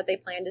Mexico and that they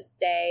plan to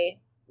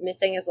stay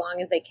missing as long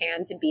as they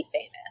can to be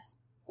famous,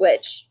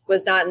 which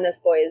was not in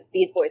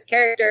these boys'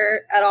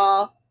 character at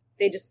all.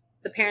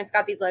 The parents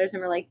got these letters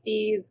and were like,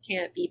 these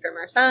can't be from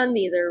our son.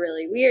 These are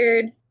really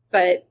weird.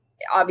 But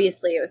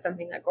obviously it was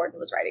something that Gordon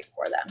was writing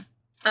for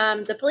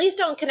them. The police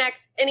don't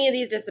connect any of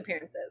these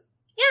disappearances.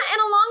 Yeah,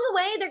 and along the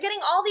way, they're getting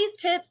all these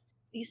tips.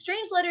 These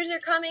strange letters are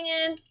coming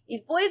in.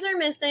 These boys are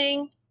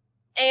missing.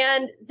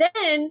 And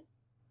then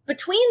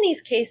between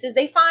these cases,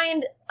 they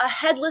find a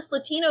headless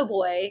Latino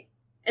boy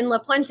in La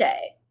Puente.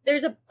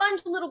 There's a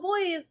bunch of little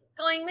boys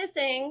going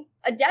missing,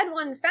 a dead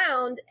one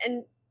found,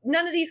 and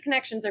none of these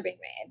connections are being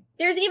made.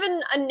 There's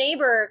even a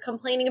neighbor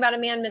complaining about a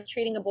man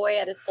mistreating a boy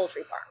at his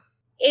poultry farm.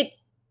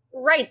 It's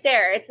right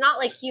there. It's not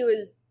like he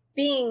was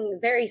being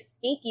very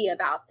sneaky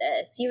about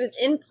this. He was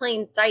in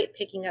plain sight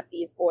picking up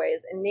these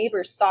boys, and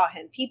neighbors saw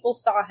him. People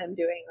saw him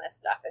doing this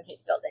stuff, and he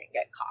still didn't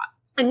get caught.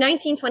 In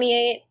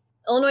 1928,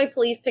 Illinois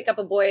police pick up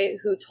a boy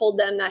who told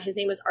them that his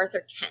name was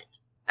Arthur Kent.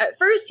 At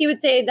first, he would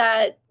say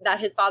that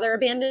his father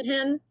abandoned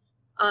him,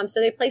 so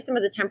they placed him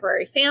with a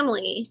temporary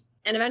family.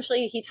 And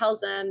eventually, he tells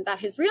them that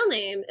his real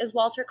name is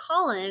Walter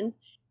Collins,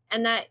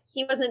 and that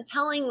he wasn't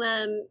telling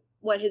them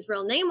what his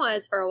real name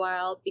was for a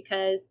while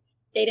because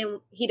he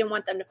didn't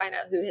want them to find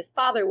out who his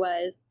father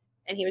was,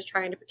 and he was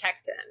trying to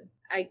protect him.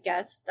 I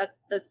guess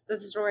that's the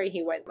story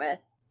he went with.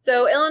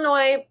 So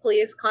Illinois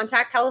police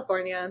contact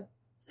California,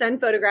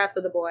 send photographs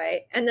of the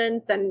boy, and then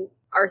send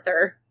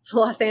Arthur to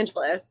Los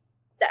Angeles.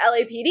 The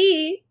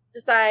LAPD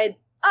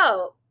decides,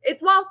 oh,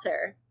 it's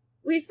Walter.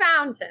 We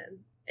found him.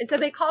 And so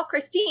they call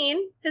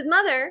Christine, his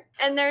mother,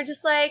 and they're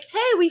just like,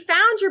 hey, we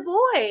found your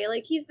boy.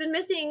 Like, he's been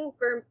missing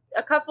for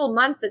a couple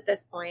months at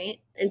this point.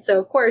 And so,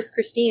 of course,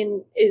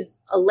 Christine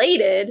is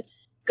elated,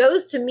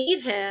 goes to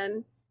meet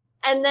him,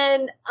 and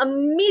then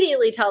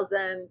immediately tells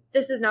them,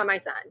 this is not my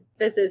son.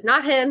 This is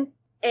not him.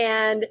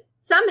 And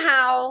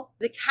somehow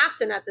the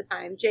captain at the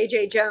time,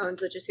 J.J.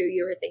 Jones, which is who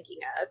you were thinking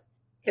of,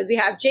 because we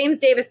have James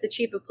Davis, the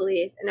chief of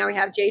police, and now we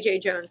have J.J.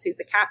 Jones, who's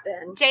the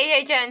captain.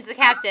 J.J. Jones, the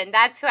captain.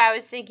 That's who I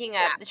was thinking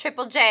of. Yeah. The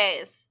triple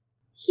J's.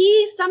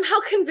 He somehow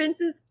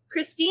convinces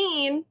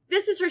Christine,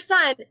 this is her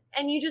son,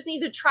 and you just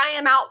need to try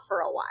him out for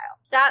a while.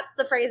 That's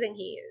the phrasing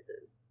he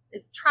uses,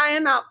 is try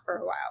him out for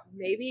a while.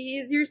 Maybe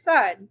he's your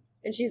son.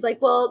 And she's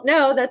like, well,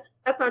 no, that's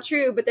not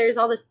true. But there's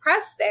all this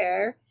press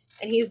there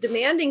and he's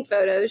demanding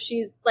photos.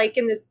 She's like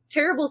in this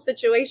terrible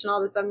situation all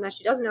of a sudden that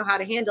she doesn't know how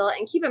to handle.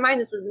 And keep in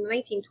mind, this is in the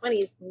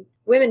 1920s. When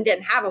women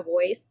didn't have a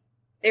voice.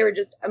 They were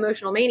just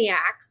emotional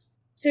maniacs.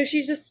 So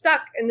she's just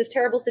stuck in this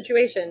terrible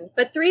situation.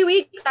 But 3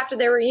 weeks after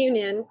their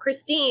reunion,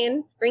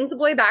 Christine brings the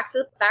boy back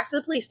to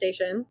the police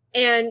station,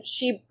 and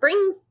she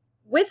brings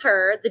with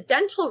her the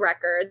dental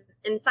record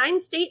and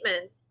signed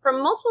statements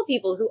from multiple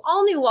people who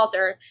all knew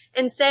Walter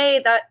and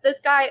say that this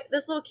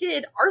little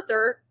kid,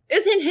 Arthur,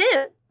 isn't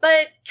him.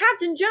 But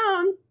Captain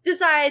Jones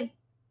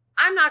decides,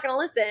 I'm not going to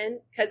listen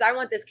because I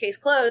want this case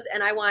closed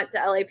and I want the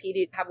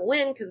LAPD to have a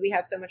win because we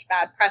have so much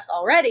bad press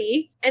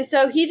already. And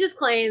so he just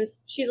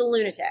claims she's a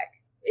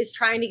lunatic, is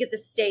trying to get the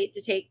state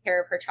to take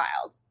care of her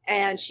child.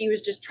 And she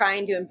was just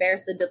trying to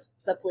embarrass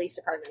the police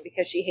department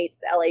because she hates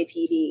the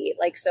LAPD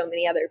like so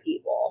many other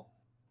people.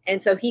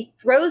 And so he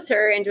throws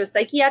her into a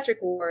psychiatric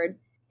ward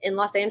in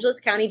Los Angeles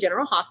County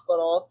General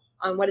Hospital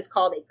on what is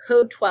called a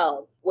Code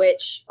 12,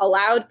 which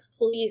allowed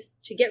police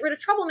to get rid of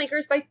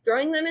troublemakers by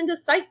throwing them into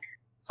psych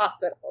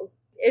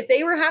hospitals. If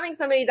they were having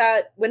somebody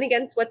that went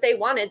against what they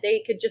wanted, they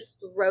could just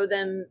throw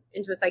them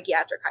into a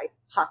psychiatric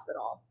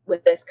hospital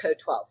with this Code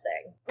 12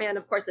 thing. And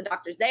of course, the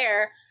doctors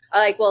there are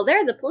like, well,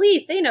 they're the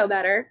police. They know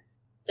better.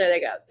 There they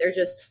go. They're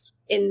just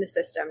in the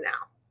system now.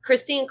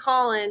 Christine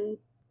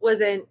Collins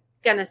wasn't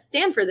going to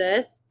stand for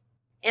this.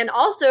 And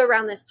also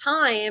around this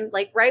time,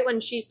 like right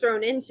when she's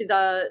thrown into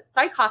the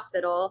psych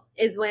hospital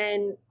is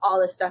when all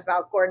this stuff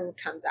about Gordon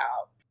comes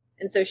out.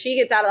 And so she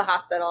gets out of the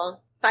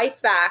hospital,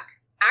 fights back,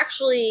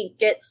 actually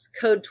gets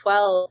Code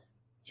 12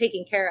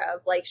 taken care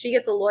of. Like she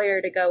gets a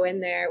lawyer to go in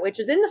there, which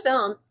is in the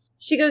film.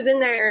 She goes in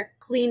there,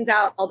 cleans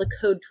out all the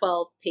Code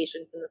 12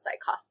 patients in the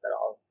psych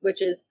hospital,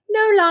 which is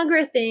no longer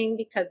a thing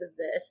because of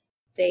this.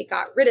 They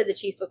got rid of the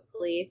chief of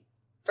police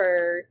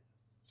for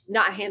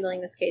not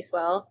handling this case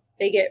well.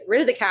 They get rid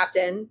of the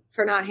captain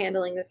for not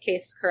handling this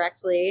case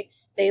correctly.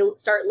 They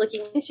start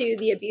looking into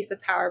the abuse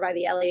of power by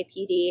the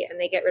LAPD, and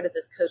they get rid of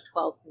this Code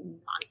 12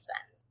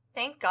 nonsense.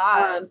 Thank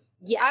God.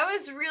 Yes. I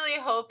was really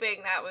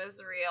hoping that was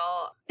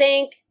real.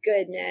 Thank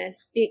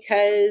goodness,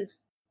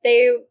 because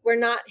they were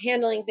not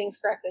handling things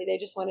correctly. They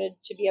just wanted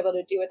to be able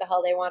to do what the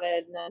hell they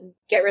wanted and then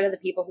get rid of the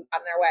people who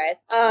got in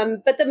their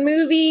way. But the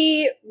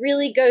movie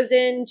really goes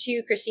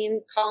into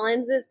Christine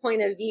Collins'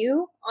 point of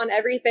view on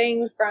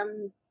everything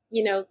from,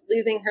 you know,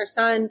 losing her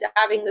son to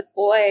having this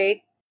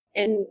boy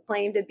and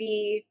claim to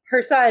be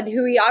her son,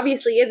 who he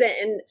obviously isn't.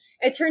 And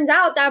it turns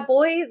out that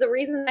boy, the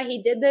reason that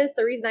he did this,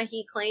 the reason that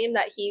he claimed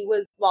that he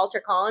was Walter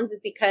Collins is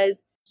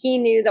because he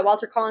knew that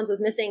Walter Collins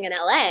was missing in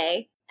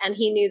LA and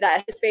he knew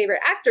that his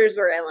favorite actors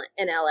were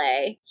in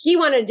LA. He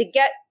wanted to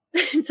get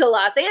to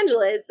Los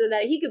Angeles so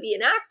that he could be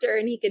an actor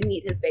and he could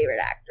meet his favorite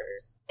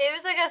actors. It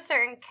was like a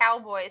certain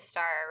cowboy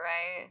star,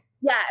 right?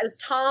 Yeah, it was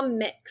Tom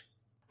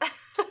Mix.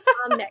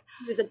 Tom Mix.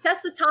 He was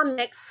obsessed with Tom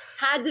Mix,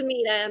 had to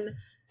meet him,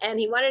 and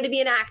he wanted to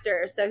be an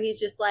actor. So he's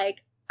just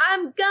like,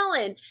 I'm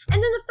going. And then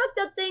the fucked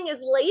up thing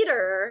is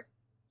later,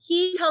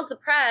 he tells the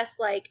press,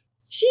 like,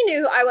 she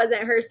knew I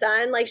wasn't her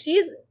son. Like,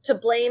 she's to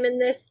blame in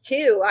this,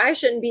 too. I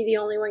shouldn't be the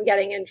only one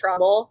getting in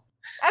trouble.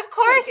 Of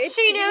course like,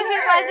 she knew he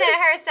wasn't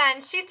her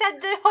son. She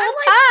said the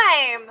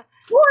whole time.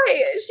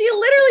 Boy, she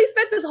literally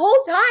spent this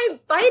whole time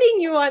fighting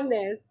you on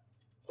this.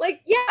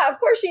 Like, yeah, of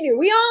course she knew.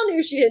 We all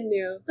knew she didn't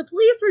know. The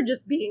police were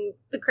just being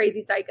the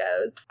crazy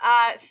psychos.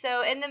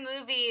 So in the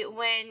movie,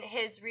 when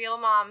his real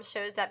mom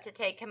shows up to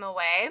take him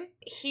away,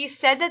 he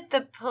said that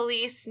the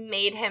police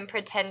made him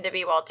pretend to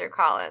be Walter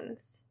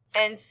Collins.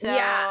 And so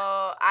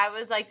yeah. I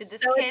was like, did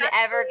this kid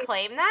ever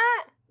claim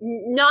that?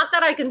 Not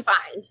that I can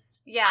find.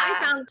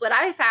 Yeah. What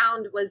I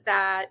found was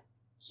that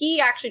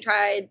he actually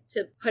tried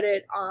to put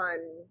it on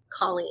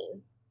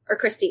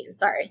Christine,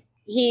 sorry.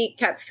 He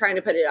kept trying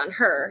to put it on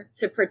her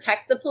to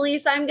protect the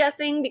police, I'm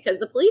guessing, because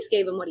the police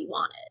gave him what he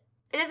wanted.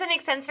 It doesn't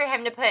make sense for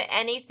him to put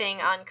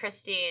anything on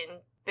Christine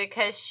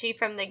because she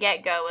from the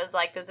get-go was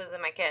like, this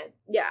isn't my kid.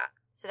 Yeah.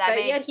 So that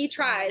makes yet he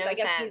tries. No I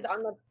guess sense.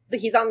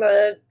 he's on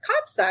the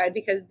cop side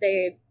because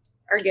they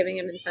are giving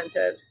him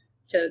incentives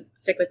to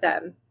stick with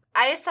them.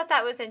 I just thought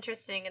that was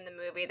interesting in the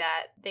movie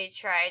that they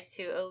tried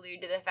to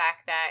allude to the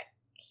fact that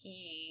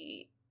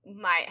he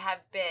might have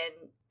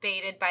been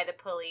baited by the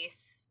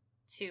police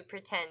to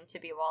pretend to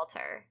be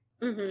Walter.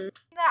 Mm-hmm.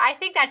 I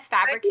think that's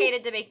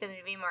fabricated to make the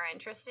movie more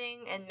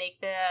interesting and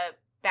make the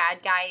bad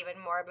guy even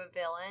more of a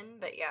villain,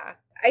 but yeah.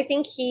 I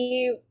think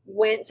he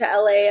went to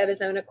LA of his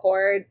own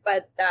accord,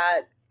 but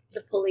that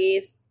the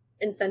police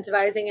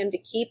incentivizing him to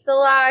keep the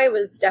lie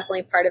was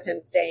definitely part of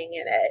him staying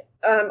in it.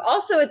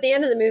 Also, at the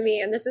end of the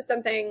movie, and this is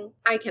something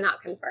I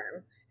cannot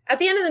confirm, at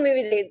the end of the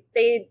movie,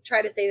 they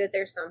try to say that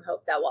there's some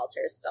hope that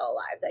Walter is still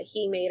alive, that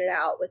he made it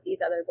out with these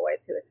other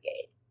boys who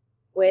escaped,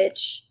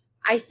 which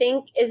I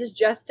think is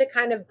just to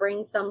kind of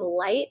bring some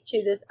light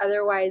to this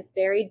otherwise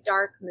very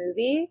dark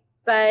movie.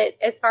 But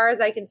as far as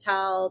I can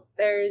tell,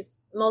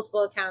 there's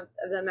multiple accounts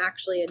of them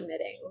actually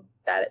admitting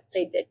that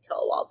they did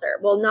kill Walter.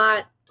 Well,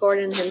 not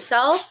Gordon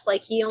himself.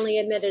 Like, he only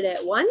admitted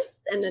it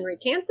once and then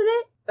recanted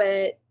it.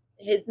 But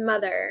his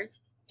mother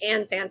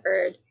and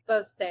Sanford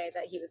both say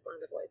that he was one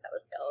of the boys that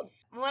was killed.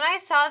 When I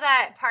saw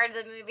that part of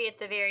the movie at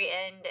the very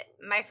end,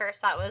 my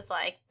first thought was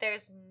like,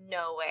 there's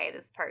no way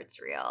this part's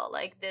real.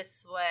 Like,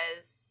 this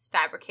was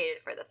fabricated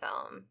for the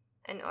film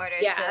in order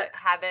to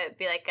have it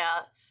be like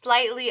a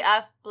slightly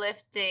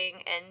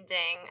uplifting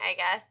ending, I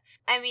guess.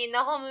 I mean, the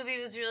whole movie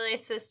was really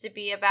supposed to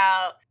be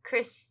about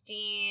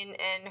Christine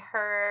and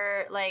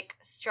her, like,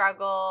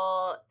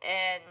 struggle,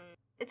 and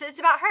it's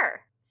about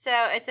her. So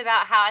it's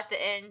about how at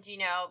the end, you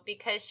know,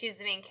 because she's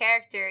the main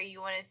character,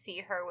 you want to see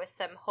her with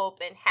some hope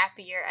and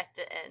happier at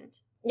the end.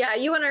 Yeah,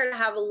 you want her to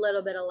have a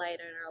little bit of light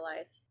in her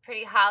life.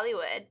 Pretty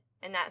Hollywood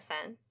in that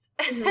sense.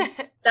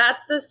 Mm-hmm.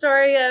 That's the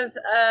story of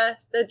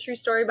the true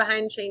story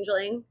behind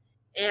Changeling.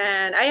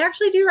 And I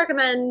actually do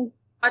recommend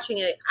watching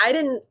it. I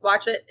didn't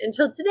watch it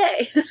until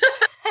today.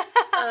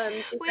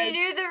 We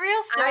knew the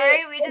real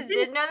story. We just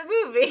didn't know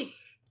the movie.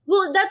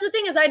 Well, that's the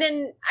thing is I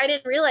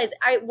didn't realize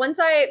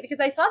because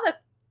I saw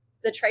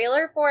the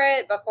trailer for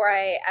it before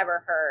I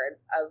ever heard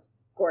of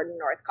Gordon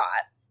Northcott,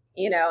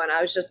 you know, and I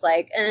was just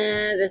like,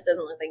 this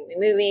doesn't look like the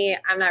movie.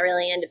 I'm not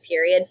really into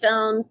period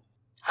films.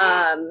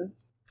 I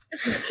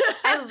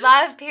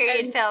love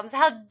period films.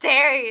 How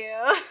dare you?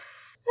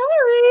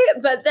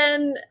 Sorry. But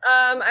then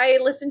I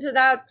listened to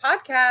that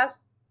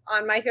podcast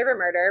on My Favorite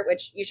Murder,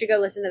 which you should go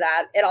listen to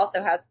that. It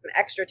also has some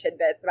extra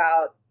tidbits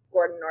about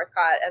Gordon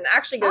Northcott and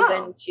actually goes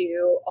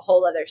into a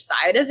whole other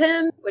side of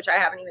him, which I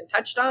haven't even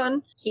touched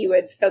on. He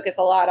would focus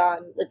a lot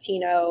on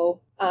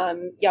Latino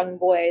young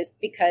boys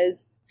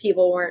because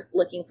people weren't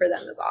looking for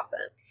them as often,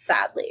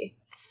 sadly.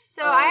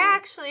 So I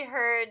actually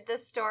heard the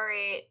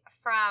story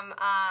from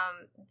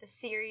the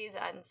series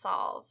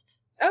Unsolved.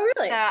 Oh,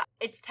 really? So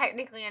it's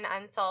technically an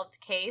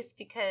unsolved case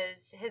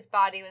because his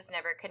body was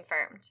never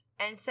confirmed.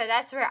 And so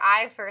that's where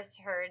I first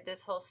heard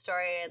this whole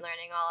story and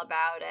learning all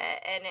about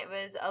it. And it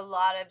was a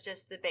lot of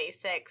just the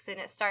basics. And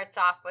it starts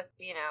off with,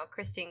 you know,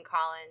 Christine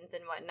Collins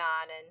and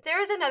whatnot. And there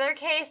was another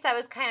case that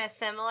was kind of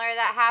similar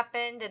that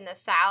happened in the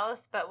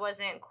South, but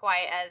wasn't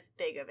quite as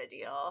big of a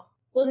deal.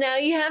 Well, now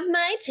you have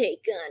my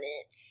take on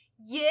it.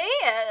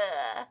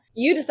 Yeah.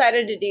 You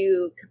decided to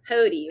do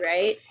Capote,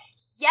 right?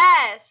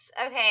 Yes.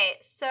 Okay,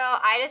 so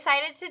I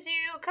decided to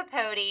do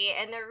Capote,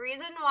 and the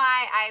reason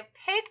why I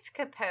picked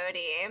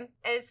Capote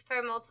is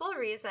for multiple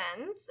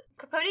reasons.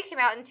 Capote came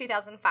out in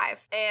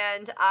 2005,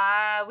 and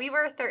we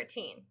were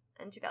 13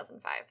 in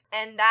 2005.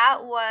 And that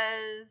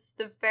was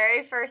the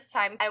very first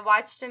time I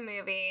watched a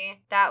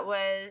movie that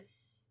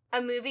was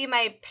a movie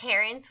my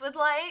parents would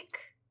like,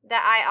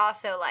 that I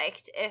also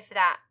liked, if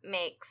that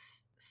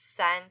makes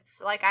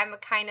sense. Like, I'm a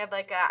kind of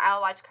like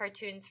I'll watch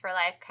cartoons for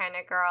life kind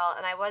of girl,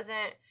 and I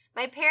wasn't.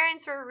 My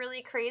parents were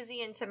really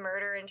crazy into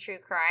murder and true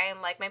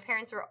crime. Like, my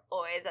parents were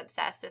always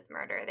obsessed with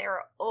murder. They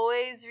were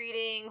always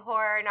reading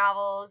horror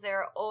novels. They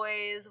were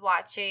always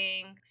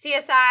watching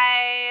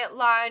CSI,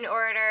 Law and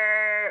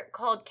Order,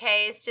 Cold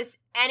Case, just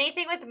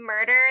anything with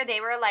murder,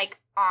 they were, like,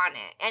 on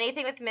it.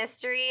 Anything with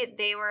mystery,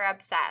 they were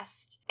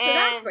obsessed. So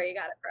that's where you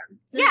got it from.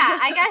 Yeah,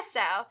 I guess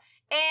so.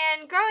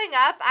 And growing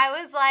up,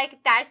 I was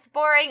like, that's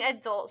boring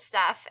adult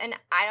stuff, and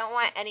I don't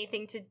want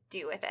anything to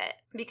do with it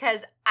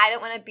because I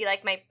don't want to be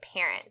like my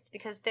parents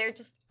because they're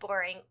just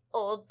boring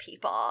old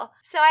people.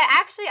 So I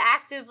actually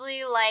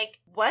actively, like,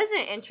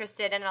 wasn't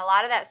interested in a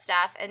lot of that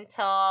stuff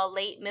until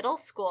late middle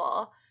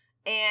school.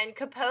 And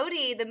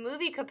Capote, the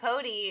movie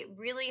Capote,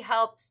 really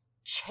helped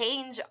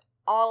change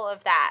all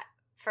of that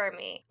for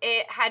me.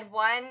 It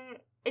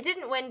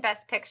didn't win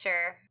Best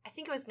Picture. I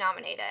think it was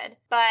nominated,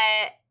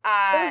 but it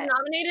was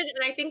nominated,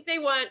 and I think they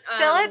won.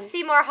 Philip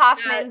Seymour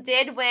Hoffman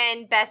did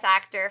win Best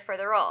Actor for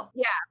the role.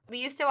 Yeah, we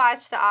used to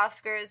watch the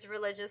Oscars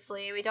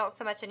religiously. We don't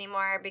so much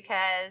anymore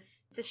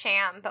because it's a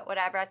sham. But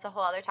whatever, that's a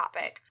whole other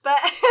topic. But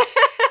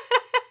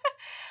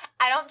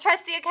I don't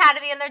trust the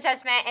Academy in their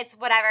judgment. It's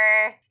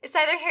whatever. It's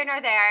neither here nor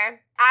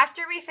there.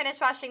 After we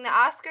finished watching the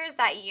Oscars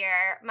that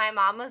year, my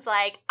mom was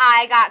like,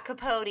 I got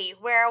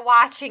Capote. We're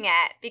watching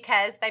it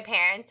because my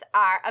parents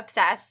are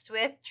obsessed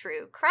with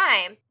true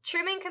crime.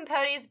 Truman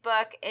Capote's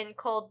book, In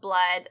Cold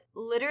Blood,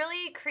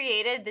 literally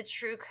created the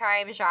true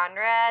crime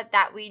genre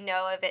that we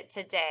know of it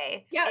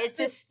today. Yeah, it's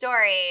a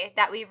story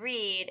that we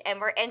read and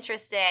we're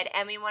interested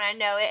and we want to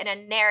know it in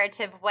a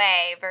narrative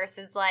way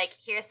versus like,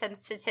 here's some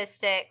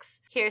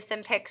statistics, here's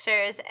some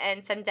pictures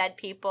and some dead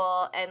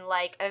people and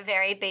like a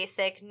very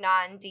basic,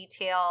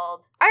 non-detailed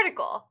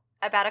article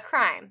about a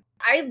crime.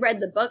 I read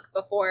the book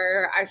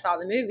before I saw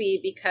the movie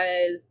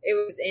because it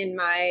was in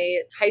my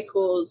high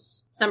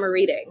school's summer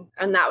reading.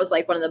 And that was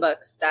like one of the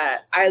books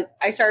that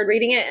I started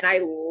reading it and I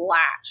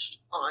latched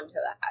onto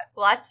that.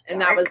 Well, that's dark.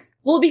 And that was,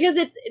 because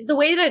it's the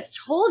way that it's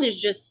told is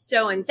just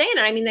so insane.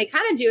 And I mean, they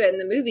kind of do it in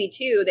the movie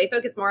too. They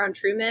focus more on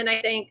Truman,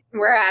 I think,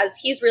 whereas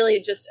he's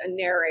really just a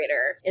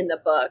narrator in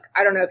the book.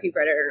 I don't know if you've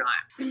read it or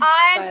not.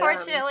 I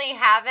unfortunately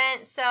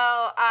haven't. So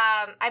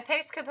I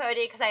picked Capote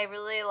because I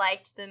really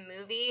liked the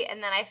movie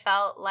and then I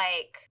felt like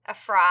a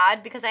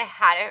fraud because I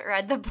hadn't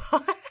read the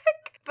book.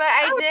 But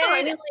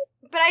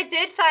I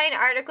did find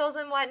articles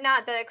and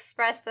whatnot that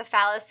express the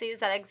fallacies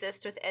that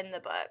exist within the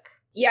book.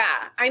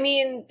 Yeah, I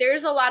mean,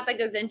 there's a lot that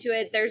goes into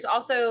it. There's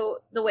also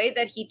the way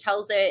that he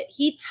tells it.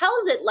 He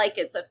tells it like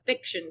it's a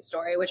fiction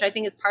story, which I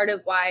think is part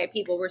of why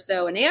people were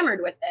so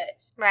enamored with it.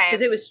 Right.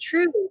 Because it was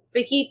true,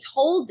 but he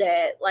told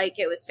it like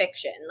it was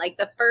fiction. Like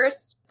the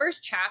first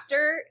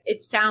chapter,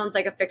 it sounds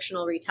like a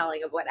fictional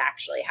retelling of what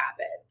actually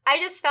happened. I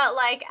just felt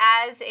like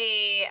as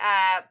a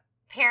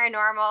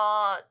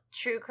paranormal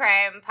true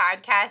crime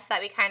podcast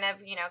that we kind of,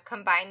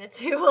 combine the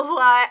two a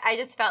lot. I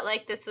just felt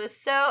like this was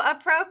so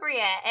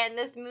appropriate, and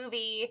this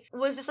movie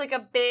was just like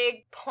a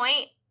big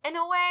point in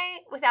a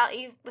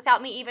way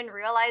without me even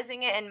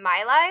realizing it in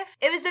my life.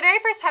 It was the very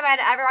first time I'd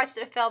ever watched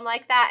a film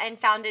like that and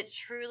found it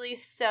truly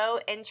so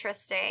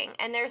interesting.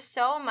 And there's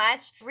so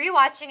much.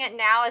 Rewatching it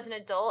now as an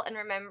adult and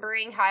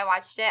remembering how I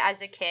watched it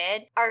as a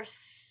kid are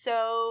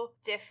so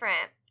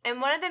different. And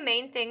one of the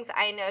main things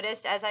I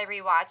noticed as I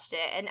rewatched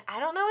it, and I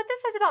don't know what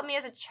this says about me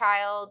as a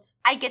child.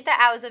 I get that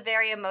I was a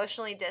very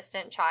emotionally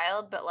distant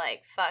child, but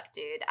fuck,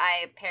 dude.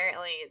 I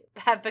apparently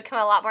have become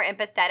a lot more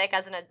empathetic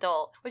as an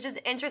adult, which is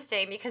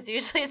interesting because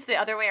usually it's the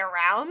other way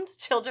around.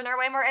 Children are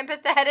way more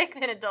empathetic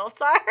than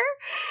adults are.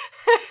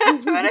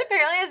 But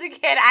apparently as a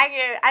kid,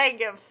 I didn't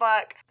give a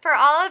fuck. For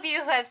all of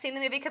you who have seen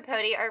the movie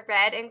Capote or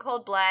read In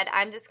Cold Blood,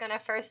 I'm just going to,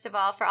 first of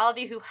all, for all of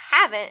you who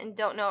haven't and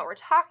don't know what we're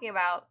talking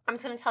about, I'm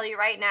just going to tell you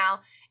right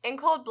now, In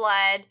Cold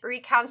Blood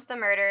recounts the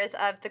murders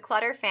of the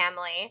Clutter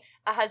family,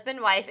 a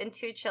husband, wife, and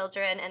 2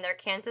 children in their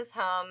Kansas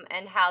home,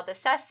 and how the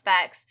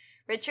suspects,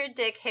 Richard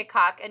Dick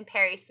Hickok and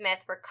Perry Smith,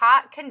 were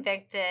caught,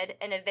 convicted,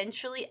 and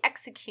eventually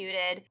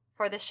executed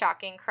for the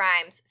shocking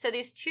crimes. So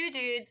these 2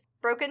 dudes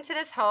broke into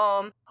this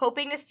home,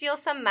 hoping to steal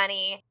some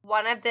money.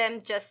 One of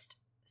them just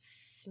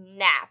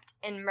snapped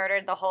and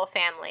murdered the whole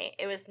family.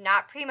 It was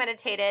not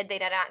premeditated. They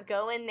did not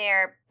go in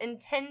there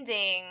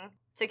intending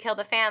to kill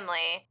the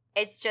family.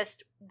 It's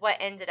just what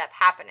ended up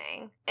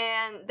happening.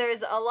 And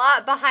there's a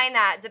lot behind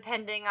that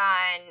depending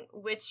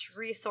on which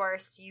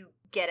resource you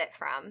get it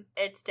from.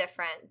 It's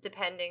different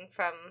depending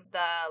from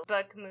the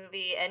book,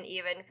 movie, and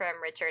even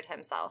from Richard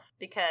himself,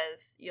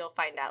 because you'll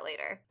find out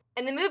later.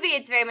 In the movie,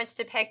 it's very much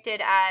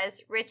depicted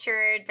as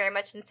Richard very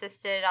much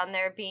insisted on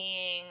there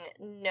being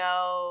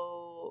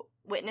no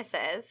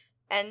witnesses.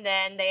 And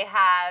then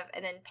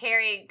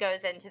Perry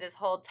goes into this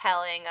whole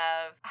telling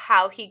of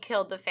how he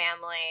killed the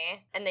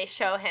family, and they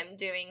show him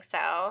doing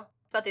so.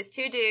 But these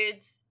 2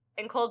 dudes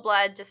in cold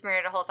blood just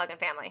murdered a whole fucking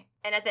family.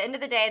 And at the end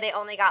of the day, they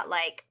only got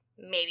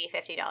maybe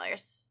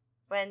 $50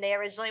 when they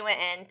originally went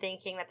in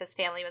thinking that this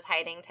family was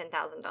hiding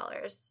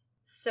 $10,000.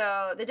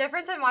 So the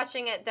difference in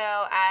watching it,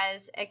 though,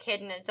 as a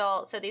kid and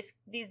adult, so these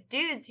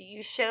dudes,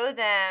 you show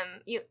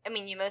them, you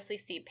mostly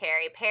see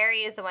Perry. Perry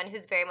is the one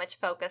who's very much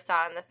focused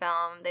on the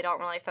film. They don't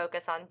really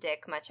focus on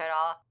Dick much at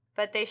all.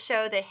 But they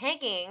show the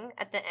hanging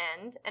at the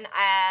end, and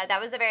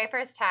that was the very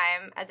first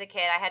time as a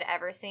kid I had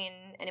ever seen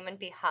anyone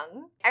be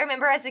hung. I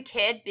remember as a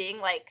kid being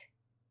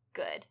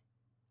good.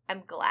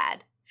 I'm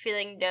glad.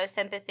 Feeling no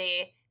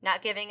sympathy,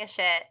 not giving a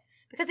shit.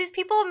 Because these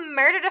people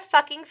murdered a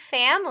fucking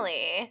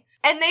family.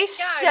 And they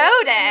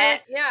showed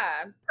it.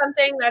 Yeah.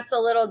 Something that's a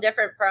little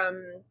different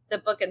from the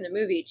book and the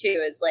movie,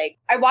 too, is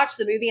I watched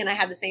the movie and I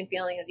had the same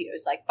feeling as you. It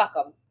was fuck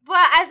them.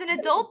 But as an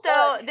adult,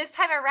 though, this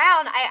time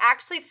around, I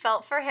actually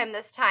felt for him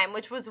this time,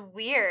 which was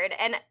weird.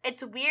 And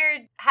it's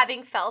weird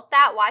having felt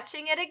that,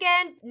 watching it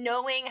again,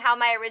 knowing how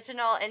my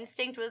original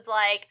instinct was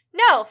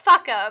no,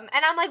 fuck him.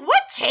 And I'm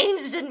what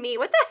changed in me?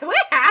 What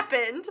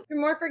happened? You're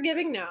more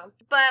forgiving now.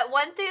 But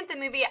one thing that the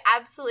movie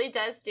absolutely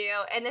does do,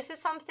 and this is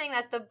something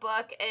that the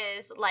book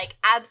is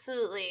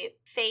absolutely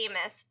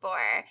famous for,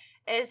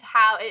 is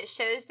how it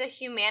shows the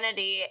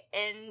humanity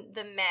in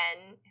the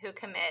men who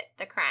commit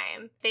the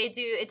crime.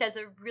 It does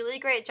a really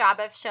great job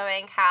of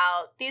showing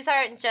how these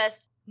aren't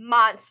just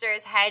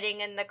monsters hiding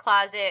in the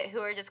closet who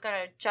are just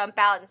gonna jump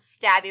out and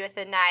stab you with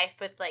a knife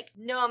with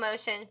no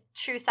emotion,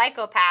 true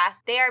psychopath.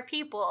 They are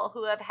people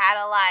who have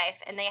had a life,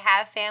 and they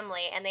have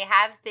family, and they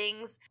have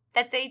things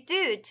that they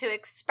do to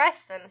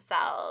express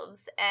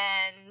themselves,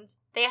 and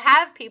they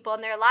have people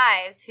in their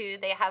lives who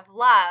they have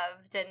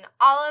loved, and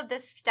all of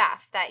this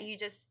stuff that you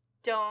just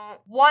don't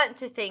want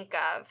to think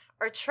of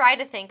or try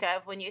to think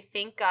of when you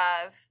think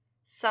of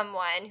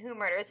someone who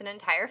murders an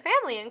entire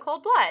family in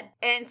cold blood.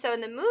 And so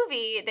in the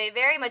movie, they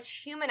very much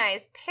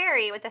humanize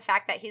Perry with the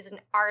fact that he's an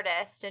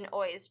artist and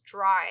always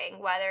drawing,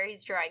 whether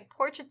he's drawing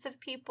portraits of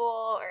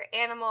people or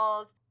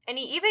animals. And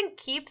he even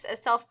keeps a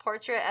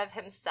self-portrait of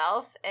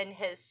himself in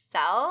his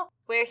cell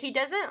where he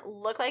doesn't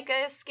look like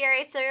a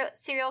scary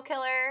serial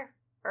killer.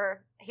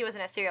 Or he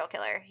wasn't a serial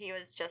killer. He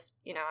was just,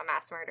 a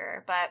mass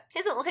murderer. But he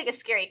doesn't look like a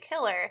scary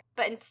killer.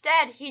 But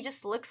instead, he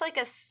just looks like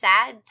a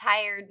sad,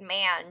 tired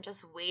man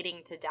just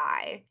waiting to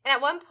die. And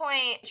at one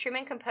point,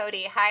 Truman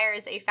Capote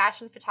hires a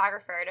fashion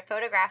photographer to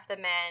photograph the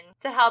men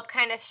to help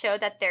kind of show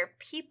that they're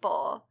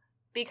people.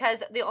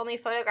 Because the only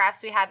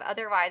photographs we have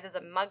otherwise is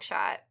a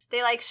mugshot.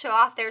 They show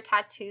off their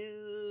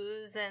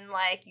tattoos and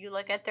you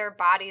look at their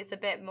bodies a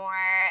bit more.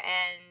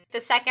 And the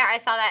second I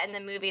saw that in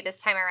the movie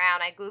this time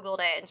around, I Googled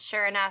it, and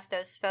sure enough,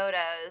 those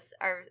photos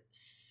are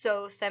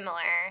so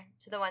similar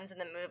to the ones in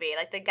the movie.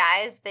 Like, the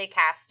guys they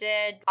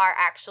casted are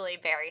actually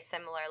very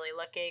similarly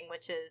looking,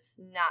 which is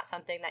not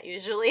something that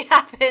usually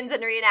happens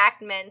in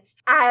reenactments,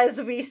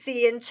 as we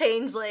see in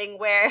Changeling,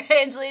 where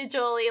Angelina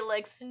Jolie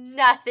looks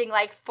nothing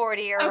like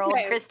 40-year-old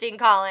Christine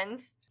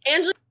Collins.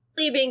 Angelina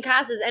Jolie being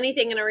cast as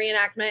anything in a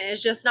reenactment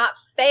is just not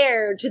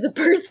fair to the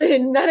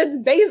person that it's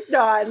based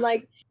on.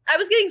 Like, I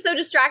was getting so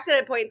distracted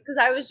at points because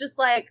I was just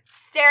like...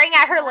 staring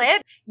at her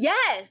lip?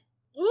 Yes!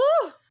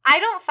 Woo! I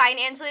don't find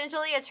Angelina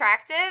Jolie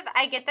attractive.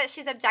 I get that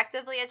she's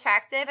objectively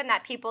attractive and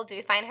that people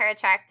do find her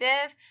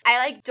attractive. I,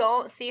 like,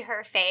 don't see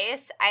her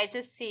face. I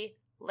just see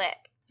lip.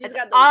 She's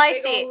That's got all big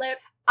I see. old lip.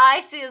 All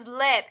I see is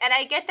lip. And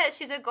I get that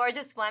she's a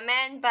gorgeous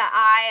woman, but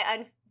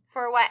I,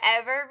 for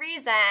whatever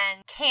reason,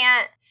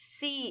 can't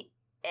see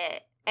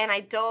it. And I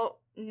don't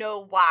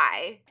know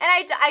why. And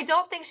I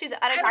don't think she's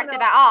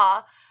unattractive at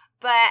all.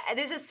 But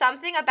there's just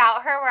something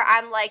about her where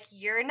I'm like,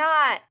 you're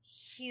not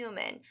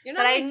human.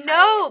 But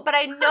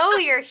I know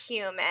you're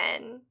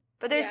human.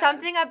 But there's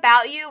something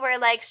about you where,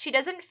 like, she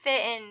doesn't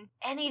fit in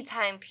any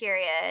time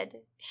period.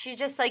 She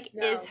just, like,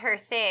 is her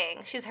thing.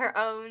 She's her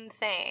own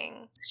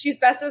thing. She's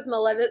best as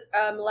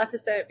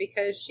Maleficent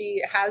because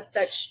she has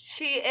such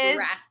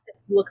drastic,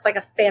 looks like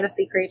a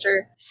fantasy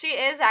creature. She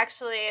is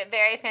actually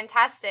very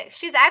fantastic.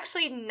 She's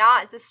actually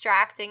not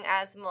distracting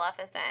as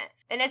Maleficent.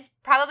 And it's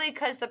probably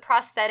because the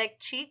prosthetic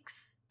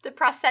cheeks, the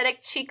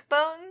prosthetic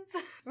cheekbones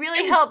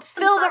really help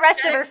fill the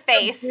rest of her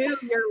face. Your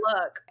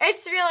look.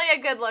 It's really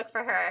a good look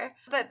for her.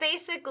 But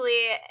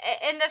basically,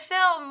 in the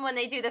film, when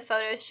they do the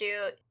photo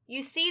shoot,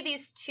 you see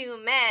these two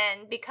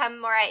men become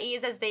more at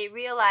ease as they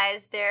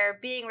realize they're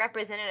being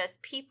represented as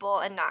people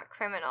and not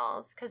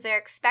criminals, because they're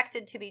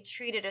expected to be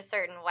treated a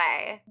certain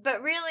way.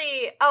 But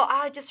really,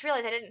 I just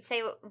realized I didn't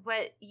say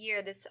what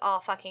year this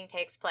all fucking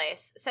takes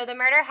place. So the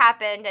murder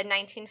happened in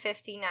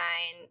 1959,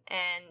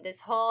 and this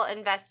whole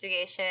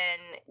investigation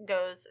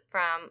goes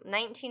from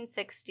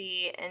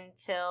 1960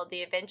 until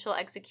the eventual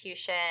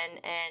execution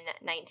in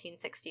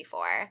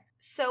 1964.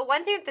 So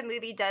one thing that the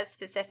movie does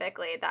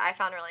specifically that I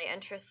found really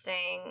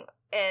interesting,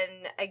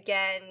 and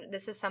again,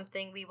 this is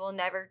something we will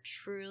never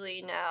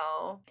truly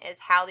know, is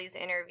how these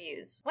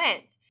interviews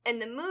went. In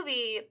the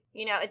movie,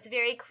 you know, it's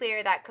very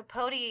clear that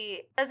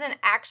Capote doesn't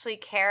actually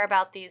care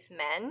about these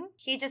men.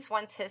 He just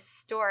wants his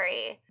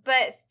story.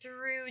 But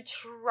through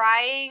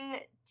trying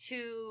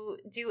to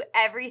do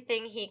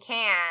everything he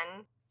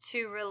can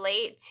to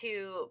relate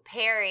to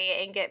Perry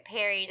and get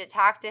Perry to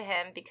talk to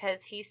him,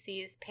 because he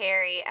sees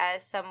Perry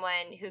as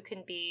someone who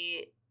can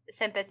be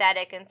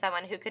sympathetic and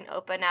someone who can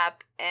open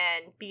up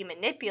and be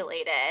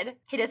manipulated.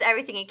 He does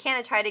everything he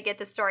can to try to get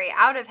the story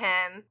out of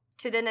him,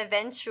 to then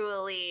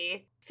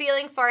eventually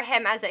feeling for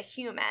him as a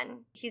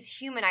human. He's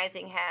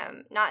humanizing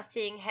him, not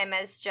seeing him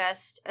as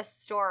just a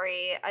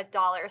story, a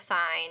dollar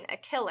sign, a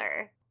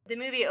killer. The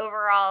movie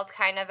overall is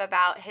kind of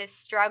about his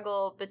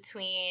struggle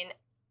between,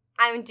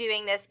 I'm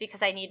doing this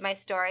because I need my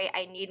story,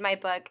 I need my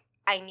book,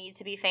 I need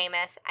to be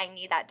famous, I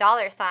need that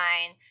dollar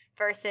sign,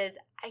 versus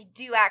I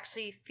do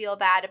actually feel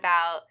bad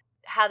about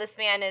how this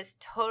man is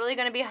totally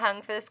going to be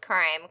hung for this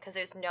crime because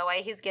there's no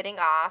way he's getting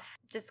off.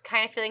 Just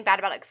kind of feeling bad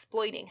about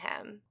exploiting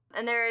him.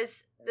 And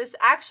there's this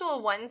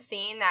actual one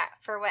scene that,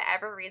 for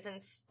whatever reason,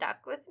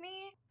 stuck with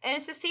me. And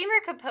it's the scene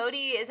where Capote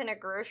is in a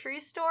grocery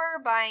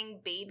store buying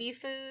baby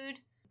food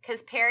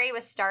because Perry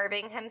was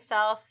starving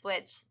himself,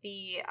 which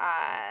the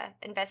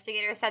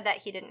investigator said that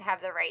he didn't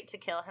have the right to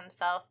kill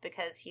himself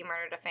because he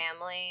murdered a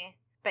family.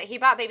 But he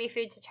bought baby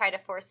food to try to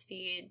force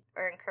feed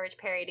or encourage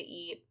Perry to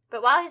eat.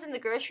 But while he's in the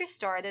grocery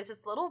store, there's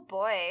this little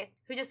boy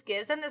who just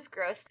gives him this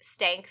gross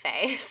stank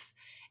face.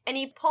 And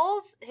he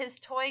pulls his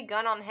toy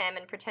gun on him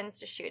and pretends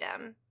to shoot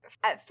him.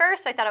 At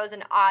first, I thought it was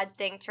an odd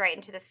thing to write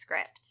into the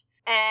script.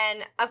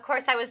 And, of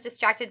course, I was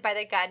distracted by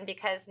the gun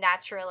because,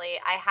 naturally,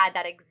 I had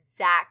that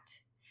exact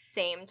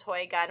same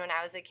toy gun when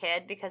I was a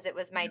kid because it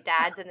was my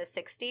dad's in the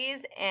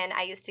 60s, and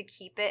I used to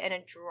keep it in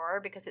a drawer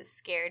because it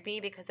scared me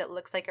because it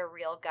looks like a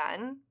real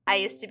gun. I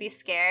used to be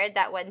scared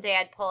that one day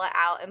I'd pull it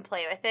out and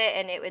play with it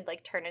and it would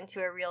like turn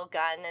into a real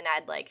gun and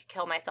I'd like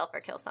kill myself or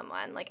kill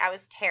someone. Like, I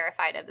was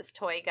terrified of this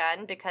toy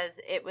gun because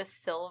it was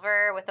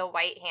silver with a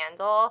white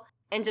handle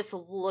and just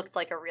looked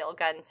like a real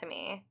gun to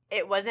me.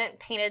 It wasn't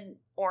painted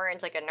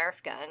orange like a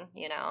Nerf gun,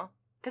 you know?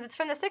 Because it's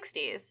from the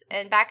 60s,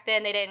 and back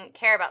then they didn't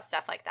care about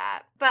stuff like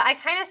that. But I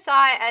kind of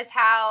saw it as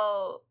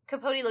how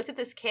Capote looked at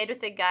this kid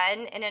with a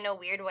gun and in a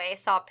weird way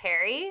saw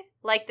Perry.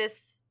 Like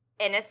this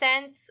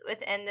innocence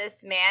within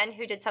this man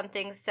who did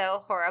something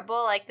so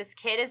horrible. Like, this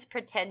kid is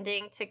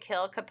pretending to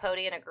kill Capote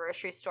in a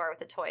grocery store with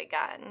a toy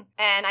gun.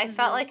 And I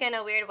felt like in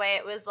a weird way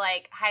it was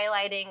like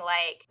highlighting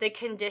like the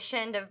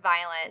condition of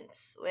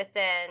violence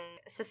within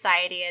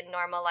society and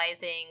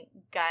normalizing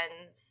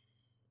guns.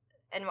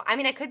 And I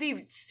mean, I could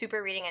be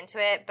super reading into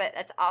it, but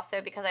that's also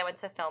because I went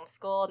to film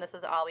school and this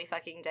is all we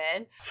fucking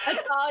did.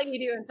 That's all you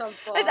do in film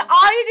school. That's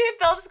all you do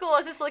in film school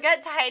is just look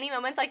at tiny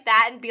moments like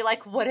that and be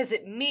like, what does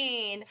it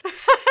mean?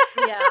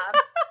 Yeah.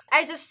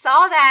 I just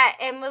saw that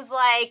and was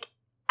like,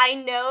 I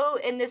know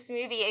in this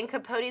movie, in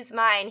Capote's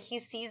mind, he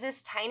sees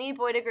this tiny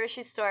boy at a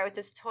grocery store with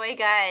this toy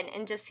gun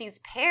and just sees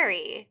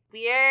Perry.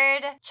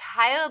 Weird,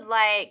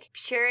 childlike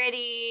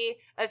purity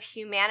of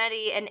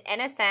humanity and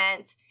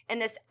innocence in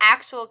this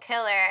actual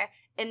killer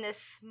in this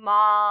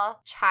small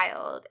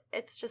child.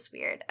 It's just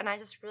weird. And I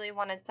just really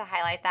wanted to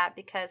highlight that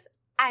because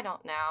I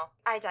don't know.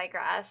 I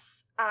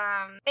digress.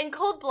 In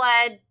Cold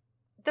Blood,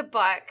 the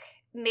book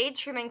made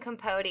Truman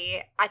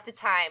Capote, at the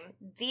time,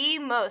 the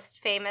most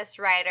famous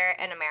writer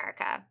in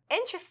America.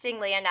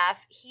 Interestingly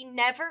enough, he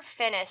never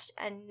finished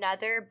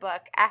another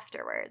book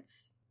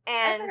afterwards.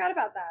 And I forgot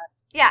about that.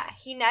 Yeah,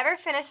 he never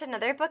finished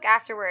another book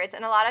afterwards,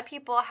 and a lot of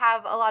people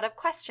have a lot of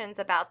questions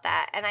about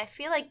that. And I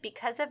feel like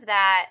because of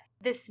that,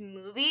 this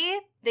movie,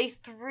 they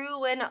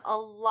threw in a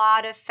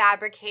lot of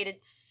fabricated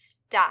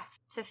stuff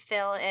to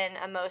fill in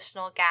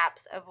emotional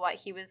gaps of what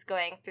he was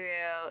going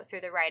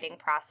through the writing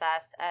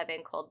process of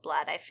In Cold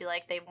Blood. I feel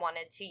like they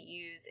wanted to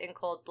use In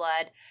Cold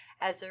Blood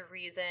as a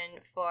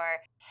reason for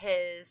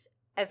his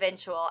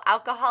eventual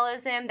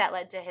alcoholism that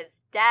led to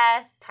his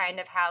death, kind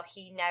of how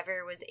he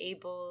never was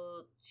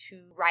able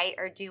to write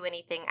or do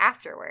anything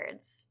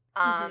afterwards.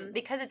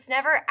 Because it's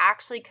never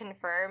actually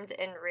confirmed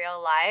in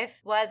real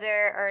life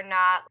whether or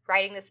not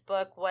writing this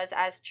book was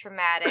as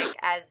traumatic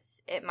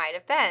as it might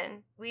have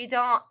been. We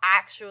don't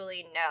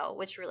actually know,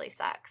 which really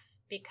sucks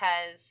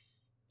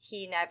because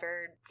he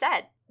never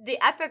said. The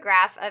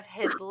epigraph of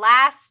his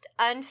last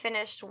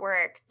unfinished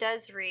work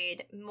does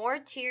read, "More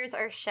tears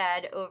are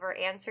shed over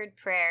answered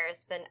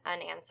prayers than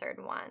unanswered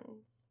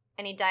ones."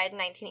 And he died in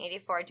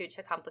 1984 due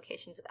to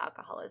complications of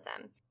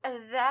alcoholism.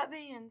 That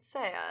being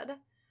said,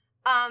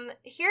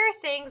 here are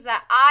things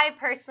that I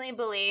personally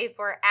believe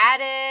were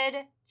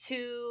added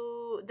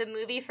to the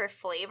movie for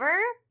flavor.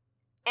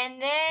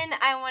 And then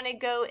I want to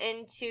go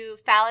into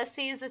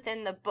fallacies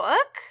within the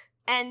book.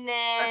 And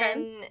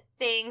then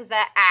things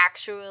that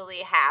actually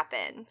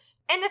happened.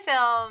 In the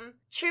film,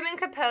 Truman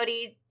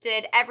Capote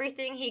did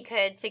everything he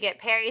could to get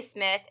Perry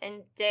Smith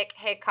and Dick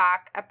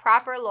Hickok a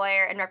proper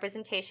lawyer and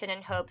representation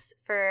in hopes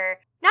for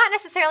not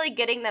necessarily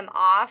getting them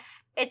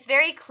off. It's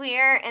very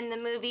clear in the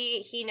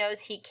movie he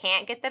knows he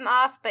can't get them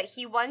off, but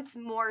he wants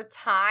more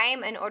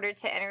time in order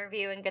to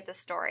interview and get the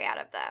story out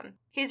of them.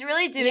 He's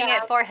really doing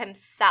it for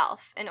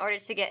himself in order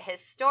to get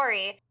his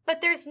story,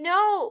 but there's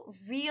no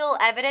real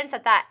evidence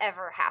that that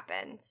ever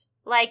happened.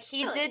 Like,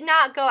 he did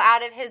not go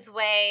out of his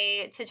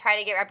way to try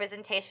to get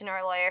representation or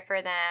a lawyer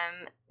for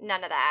them.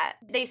 None of that.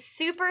 They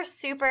super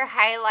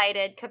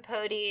highlighted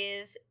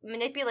Capote's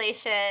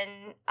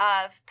manipulation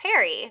of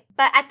Perry.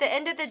 But at the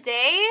end of the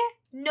day,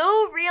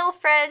 no real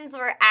friends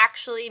were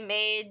actually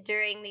made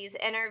during these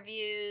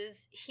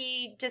interviews.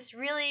 He just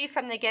really,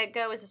 from the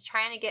get-go, was just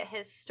trying to get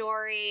his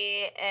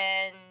story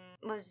and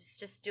was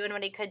just doing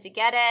what he could to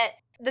get it.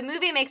 The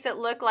movie makes it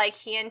look like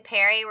he and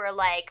Perry were,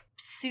 like,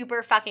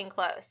 super fucking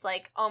close,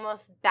 like,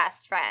 almost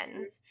best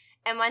friends.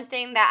 And one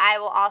thing that I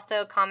will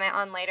also comment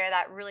on later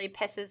that really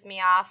pisses me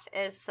off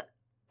is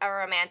a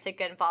romantic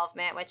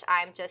involvement, which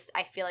I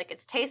feel like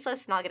it's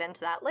tasteless, and I'll get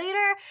into that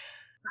later.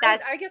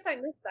 I guess I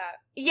missed that.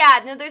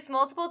 Yeah, no, there's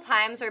multiple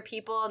times where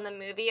people in the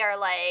movie are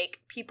like,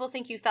 people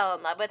think you fell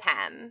in love with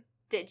him.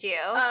 Did you?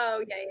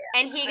 Oh, yeah.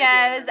 And he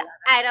goes,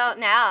 I don't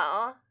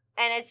know.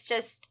 And it's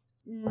just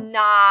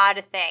not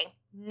a thing.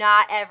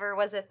 Not ever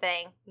was a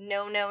thing.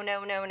 No.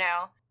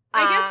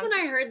 I guess when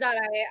I heard that,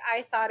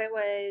 I thought it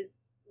was,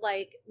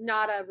 like,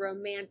 not a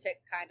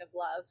romantic kind of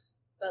love,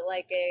 but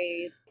like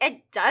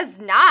It does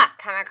not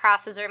come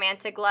across as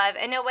romantic love.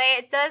 In a way,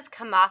 it does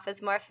come off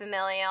as more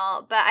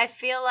familial, but I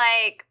feel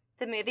like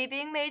the movie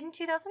being made in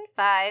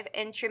 2005,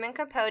 and Truman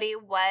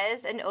Capote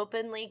was an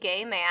openly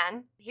gay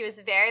man. He was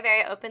very,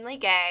 very openly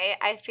gay.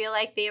 I feel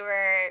like they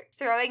were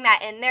throwing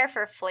that in there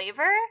for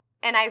flavor,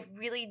 and I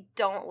really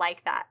don't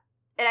like that.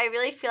 And I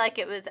really feel like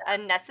it was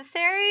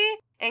unnecessary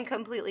and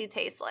completely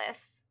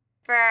tasteless.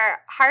 For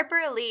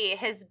Harper Lee,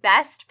 his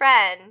best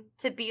friend,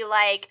 to be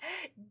like,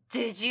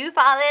 did you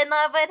fall in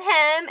love with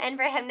him? And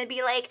for him to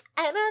be like,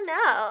 I don't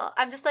know.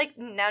 I'm just like,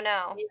 no.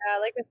 Yeah,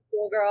 like a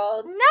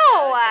schoolgirl.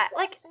 No,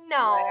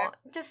 no.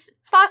 Just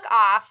fuck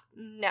off.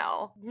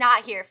 No,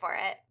 not here for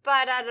it.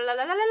 But,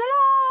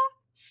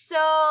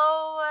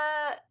 So,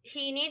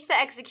 he needs the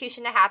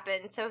execution to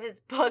happen so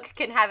his book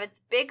can have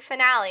its big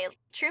finale.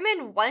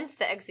 Truman wants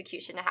the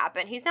execution to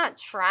happen. He's not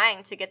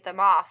trying to get them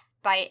off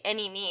by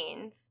any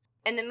means.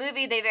 In the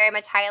movie, they very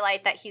much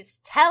highlight that he's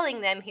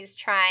telling them he's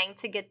trying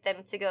to get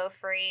them to go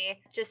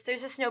free.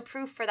 There's just no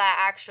proof for that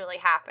actually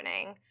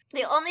happening.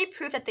 The only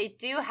proof that they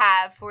do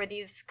have for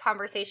these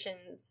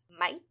conversations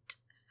might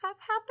have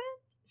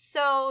happened.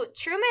 So,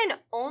 Truman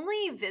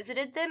only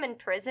visited them in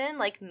prison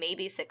like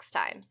maybe 6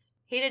 times.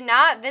 He did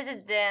not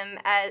visit them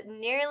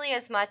nearly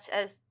as much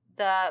as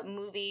the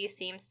movie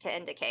seems to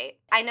indicate.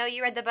 I know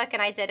you read the book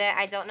and I didn't.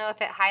 I don't know if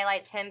it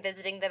highlights him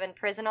visiting them in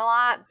prison a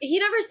lot. He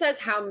never says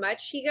how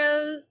much he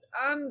goes,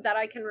 that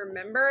I can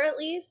remember at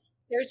least.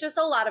 There's just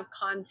a lot of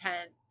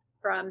content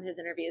from his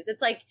interviews.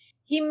 It's like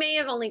he may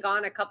have only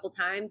gone a couple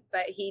times,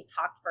 but he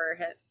talked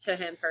to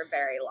him for a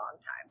very long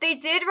time. They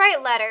did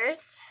write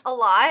letters a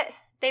lot.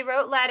 They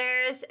wrote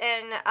letters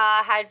and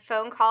had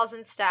phone calls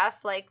and stuff,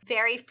 like,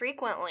 very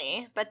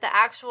frequently, but the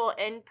actual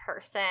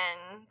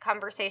in-person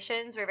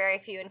conversations were very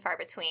few and far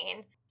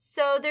between.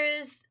 So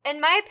there's,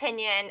 in my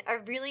opinion, a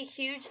really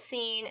huge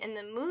scene in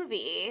the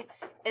movie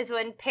is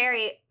when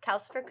Perry...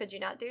 Calcifer, could you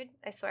not, dude?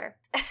 I swear.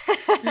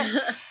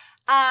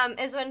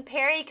 Is when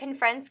Perry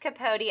confronts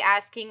Capote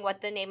asking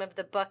what the name of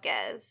the book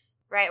is,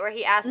 right? Where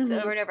he asks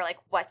over and over, like,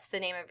 what's the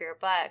name of your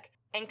book?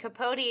 And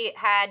Capote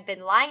had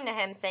been lying to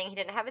him, saying he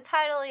didn't have a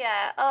title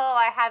yet. Oh,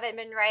 I haven't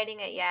been writing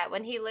it yet.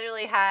 When he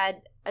literally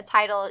had a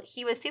title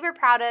he was super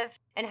proud of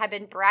and had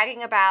been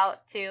bragging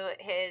about to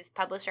his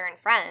publisher and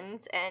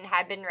friends and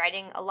had been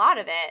writing a lot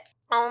of it.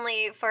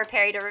 Only for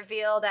Perry to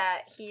reveal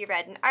that he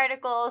read an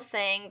article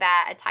saying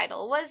that a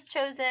title was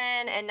chosen.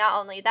 And not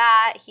only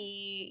that,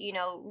 he,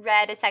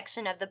 read a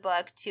section of the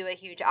book to a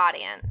huge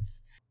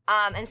audience.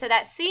 And so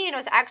that scene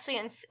was actually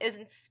is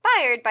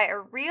inspired by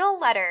a real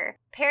letter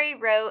Perry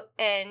wrote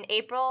in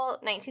April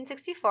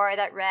 1964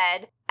 that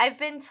read, "I've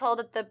been told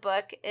that the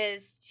book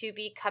is to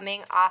be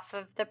coming off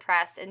of the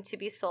press and to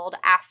be sold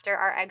after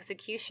our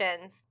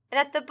executions, and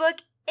that the book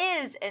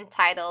is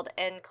entitled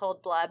In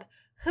Cold Blood.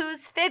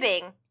 Who's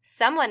fibbing?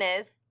 Someone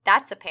is.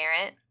 That's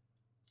apparent."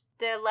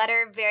 The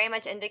letter very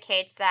much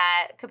indicates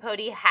that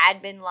Capote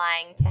had been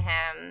lying to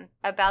him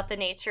about the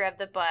nature of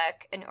the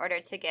book in order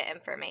to get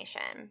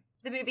information.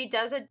 The movie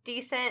does a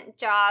decent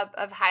job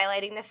of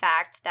highlighting the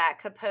fact that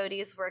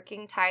Capote's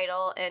working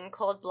title in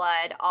Cold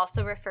Blood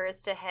also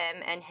refers to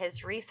him and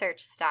his research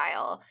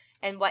style.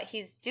 And what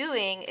he's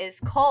doing is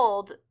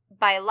cold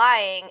by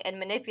lying and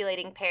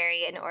manipulating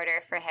Perry in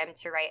order for him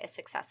to write a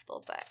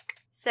successful book.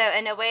 So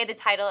in a way, the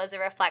title is a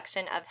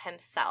reflection of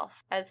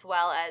himself as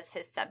well as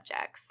his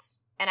subjects.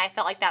 And I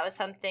felt like that was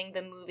something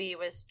the movie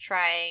was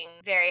trying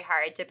very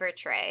hard to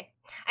portray.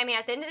 I mean,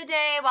 at the end of the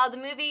day, while the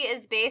movie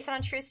is based on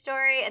a true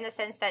story in the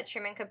sense that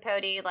Truman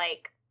Capote,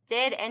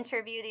 did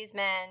interview these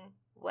men,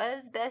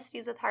 was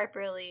besties with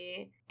Harper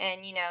Lee,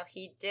 and,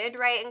 he did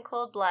write in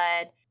Cold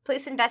Blood.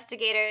 Police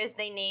investigators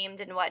they named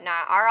and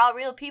whatnot are all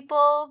real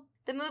people.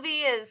 The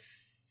movie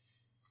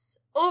is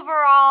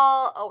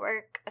overall a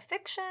work of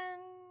fiction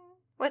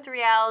with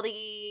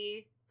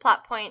reality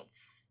plot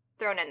points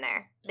thrown in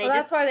there.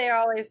 That's why they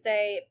always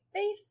say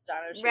based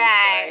on a true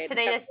right. story.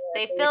 So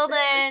they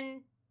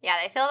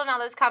filled in all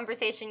those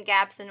conversation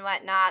gaps and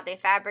whatnot. They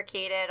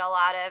fabricated a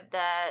lot of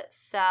the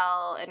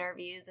cell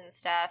interviews and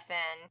stuff,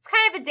 and it's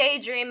kind of a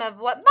daydream of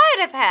what might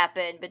have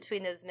happened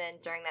between those men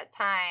during that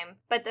time.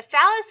 But the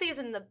fallacies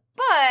in the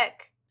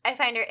book I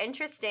find are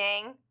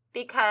interesting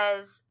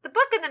because the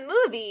book and the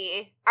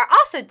movie are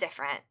also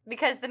different,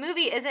 because the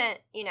movie isn't,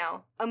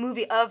 a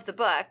movie of the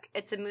book.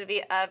 It's a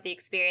movie of the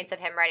experience of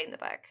him writing the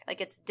book.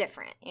 It's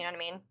different. You know what I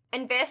mean?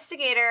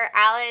 Investigator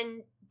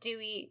Alan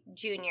Dewey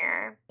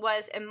Jr.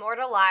 was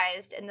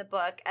immortalized in the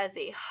book as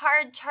a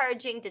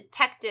hard-charging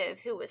detective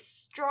who was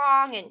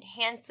strong and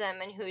handsome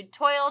and who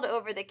toiled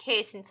over the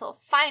case until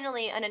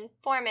finally an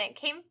informant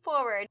came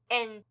forward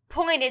and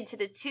pointed to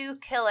the two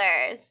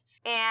killers.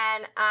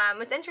 And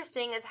what's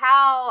interesting is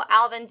how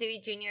Alvin Dewey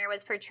Jr.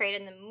 was portrayed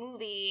in the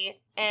movie,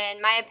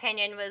 in my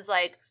opinion, was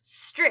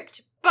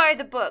strict by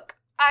the book.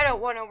 I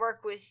don't want to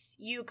work with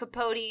you,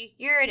 Capote.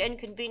 You're an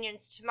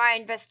inconvenience to my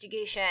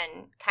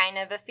investigation kind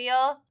of a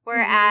feel.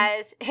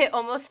 Whereas it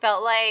almost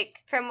felt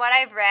like, from what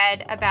I've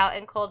read about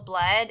In Cold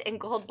Blood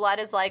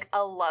is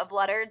a love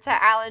letter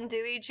to Alan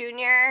Dewey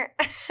Jr.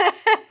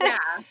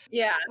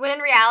 Yeah. When in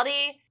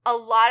reality, a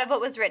lot of what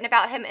was written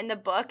about him in the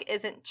book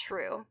isn't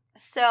true.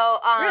 So,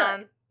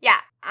 really? Yeah,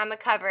 I'm going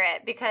to cover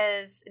it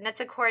because that's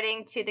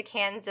according to the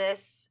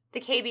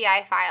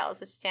KBI files,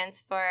 which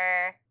stands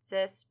for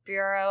this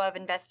Bureau of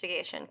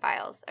Investigation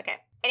files. Okay.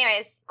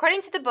 Anyways,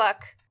 according to the book,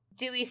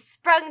 Dewey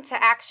sprung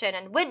to action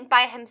and went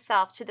by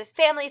himself to the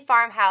family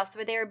farmhouse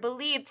where they were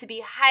believed to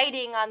be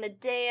hiding on the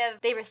day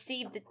they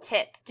received the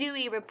tip.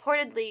 Dewey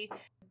reportedly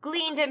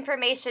gleaned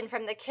information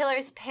from the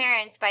killer's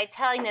parents by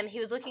telling them he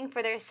was looking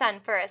for their son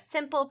for a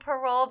simple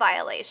parole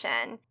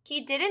violation.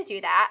 He didn't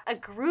do that. A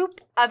group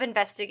of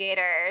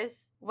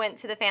investigators went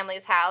to the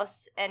family's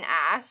house and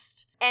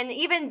asked. And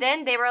even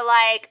then they were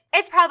like,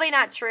 it's probably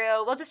not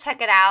true. We'll just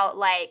check it out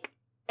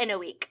in a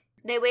week.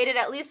 They waited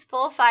at least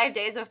full 5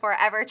 days before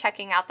ever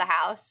checking out the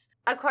house.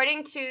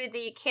 According to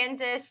the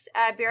Kansas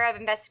Bureau of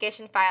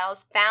Investigation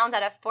files found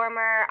at a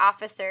former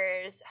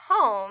officer's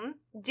home,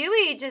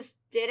 Dewey just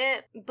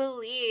didn't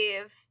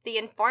believe the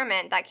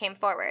informant that came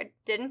forward.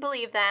 Didn't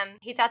believe them.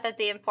 He thought that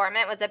the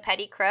informant was a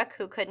petty crook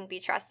who couldn't be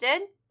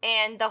trusted.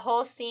 And the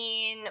whole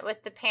scene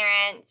with the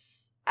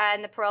parents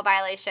and the parole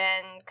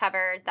violation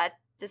covered that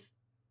just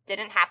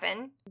didn't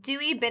happen.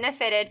 Dewey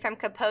benefited from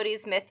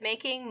Capote's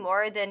myth-making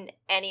more than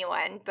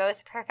anyone,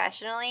 both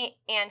professionally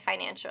and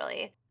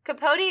financially.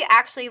 Capote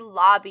actually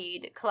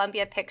lobbied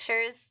Columbia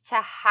Pictures to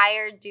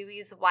hire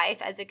Dewey's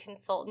wife as a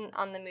consultant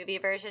on the movie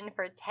version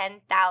for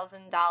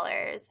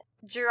 $10,000.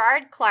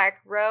 Gerard Clark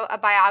wrote a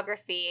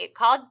biography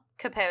called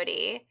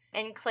Capote,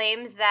 and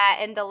claims that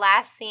in the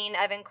last scene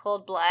of In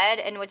Cold Blood,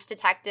 in which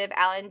Detective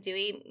Alan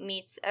Dewey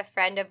meets a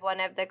friend of one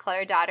of the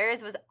Clutter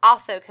daughters, was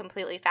also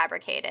completely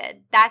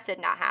fabricated. That did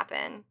not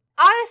happen.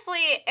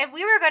 Honestly, if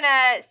we were going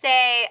to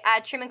say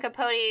Truman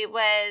Capote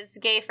was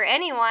gay for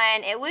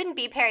anyone, it wouldn't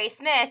be Perry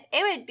Smith.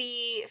 It would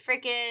be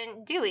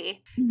freaking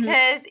Dewey.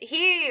 Because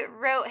he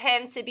wrote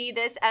him to be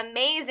this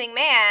amazing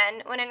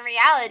man when in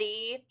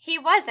reality, he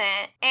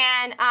wasn't.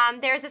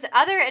 And there's this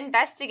other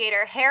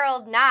investigator,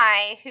 Harold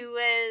Nye, who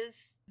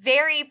was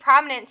very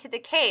prominent to the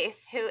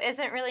case, who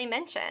isn't really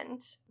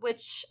mentioned,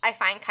 which I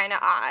find kind of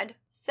odd.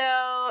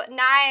 So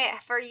Nye,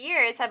 for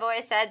years, have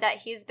always said that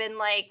he's been,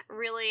 like,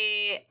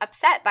 really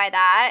upset by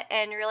that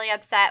and really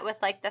upset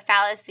with, like, the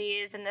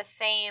fallacies and the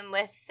fame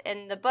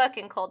within the book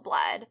In Cold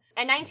Blood.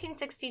 In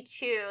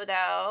 1962,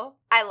 though,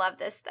 I love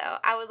this, though.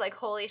 I was like,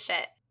 holy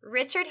shit.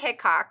 Richard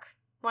Hickok,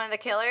 one of the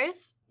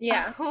killers,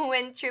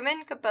 when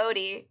Truman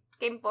Capote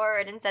came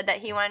forward and said that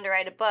he wanted to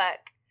write a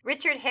book,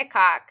 Richard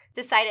Hickok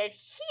decided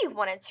he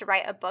wanted to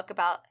write a book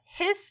about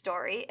his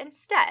story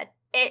instead.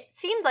 It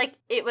seemed like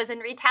it was in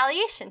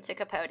retaliation to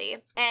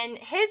Capote, and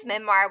his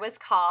memoir was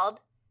called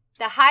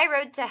The High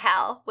Road to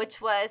Hell, which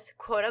was,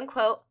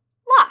 quote-unquote,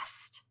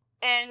 lost.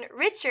 And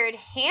Richard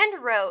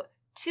hand-wrote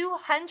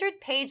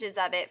 200 pages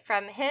of it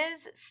from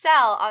his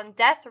cell on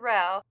death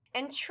row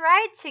and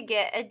tried to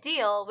get a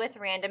deal with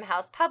Random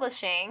House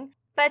Publishing,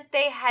 but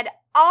they had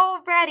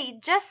already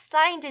just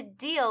signed a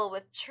deal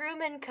with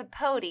Truman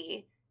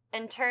Capote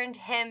and turned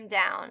him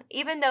down,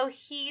 even though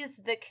he's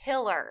the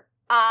killer.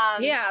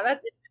 Yeah,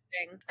 that's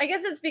interesting. I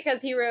guess it's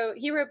because he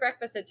wrote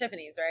Breakfast at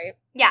Tiffany's, right?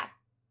 Yeah.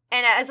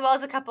 And as well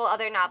as a couple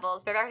other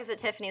novels, but Breakfast at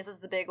Tiffany's was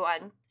the big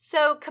one.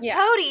 So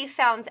Capote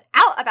found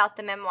out about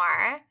the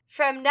memoir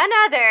from none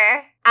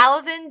other,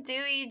 Alvin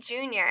Dewey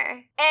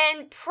Jr.,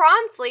 and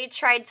promptly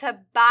tried to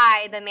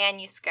buy the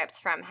manuscript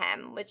from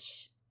him,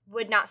 which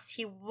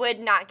he would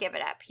not give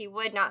it up. He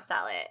would not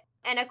sell it.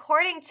 And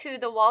according to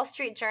the Wall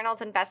Street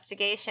Journal's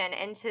investigation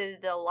into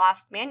the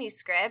lost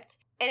manuscript,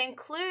 it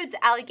includes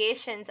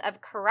allegations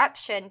of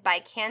corruption by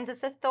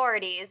Kansas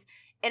authorities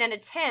in an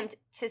attempt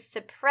to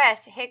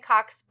suppress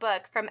Hickok's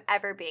book from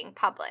ever being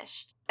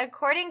published.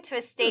 According to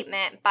a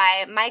statement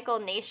by Michael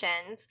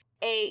Nations,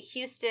 a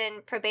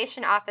Houston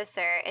probation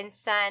officer and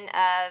son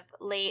of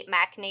late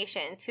Mac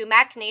Nations, who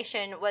Mac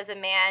Nation was a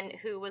man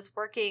who was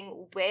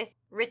working with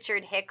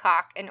Richard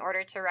Hickok in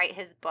order to write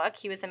his book.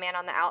 He was a man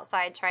on the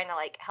outside trying to,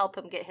 like, help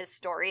him get his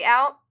story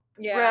out.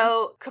 Yeah.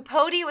 Wrote,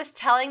 Capote was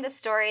telling the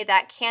story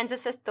that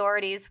Kansas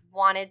authorities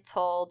wanted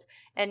told,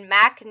 and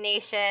Mac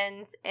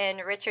Nations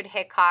and Richard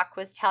Hickok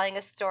was telling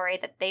a story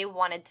that they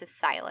wanted to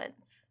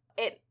silence.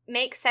 It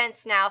makes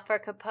sense now for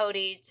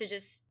Capote to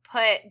just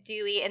put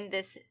Dewey in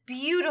this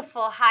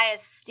beautiful high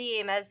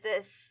esteem as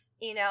this,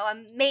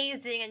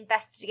 amazing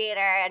investigator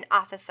and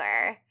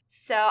officer.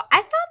 So I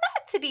found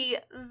that to be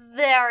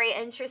very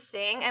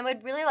interesting and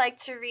would really like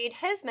to read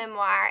his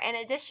memoir in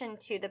addition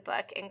to the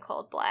book In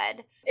Cold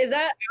Blood. Is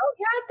that out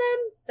yet then?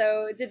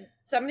 So did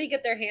somebody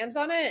get their hands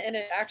on it and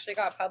it actually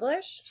got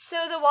published? So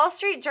the Wall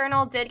Street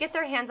Journal did get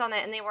their hands on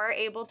it and they were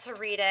able to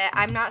read it.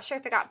 I'm not sure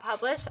if it got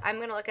published. I'm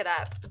going to look it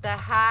up. The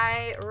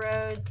High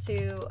Road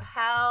to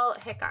Hell,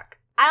 Hickok.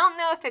 I don't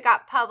know if it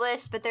got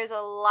published, but there's a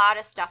lot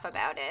of stuff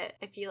about it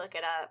if you look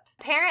it up.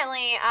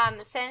 Apparently,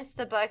 since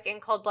the book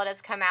In Cold Blood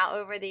has come out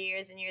over the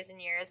years and years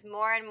and years,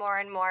 more and more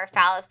and more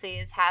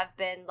fallacies have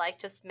been,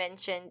 just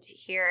mentioned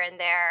here and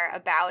there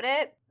about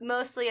it.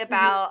 Mostly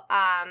about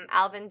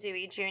Alvin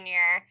Dewey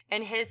Jr.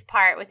 and his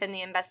part within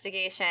the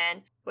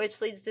investigation,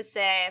 which leads to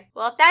say,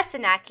 well, if that's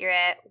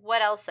inaccurate,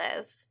 what else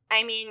is?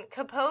 I mean,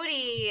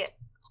 Capote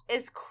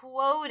is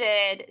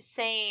quoted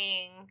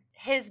saying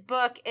his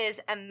book is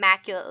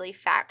immaculately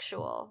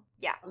factual.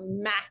 Yeah.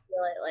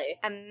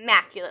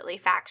 Immaculately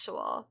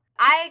factual.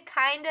 I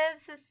kind of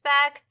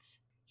suspect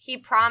he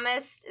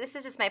promised, this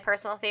is just my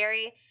personal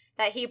theory,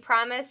 that he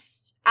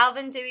promised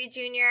Alvin Dewey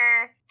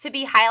Jr. to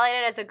be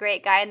highlighted as a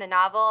great guy in the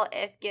novel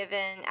if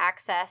given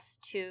access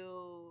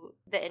to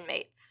the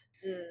inmates.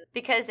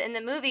 Because in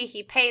the movie,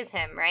 he pays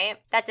him, right?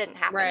 That didn't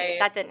happen. Right.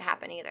 That didn't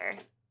happen either.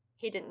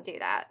 He didn't do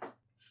that.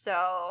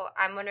 So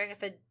I'm wondering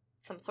if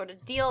some sort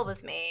of deal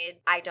was made.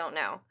 I don't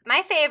know.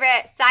 My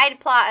favorite side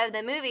plot of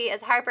the movie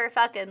is Harper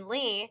fucking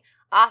Lee,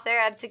 author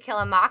of To Kill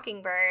a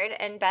Mockingbird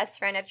and best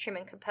friend of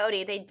Truman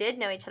Capote. They did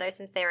know each other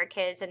since they were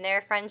kids, and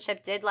their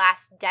friendship did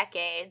last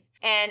decades.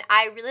 And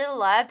I really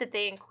love that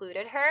they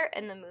included her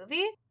in the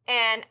movie.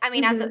 And, I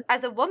mean,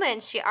 as a woman,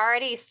 she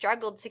already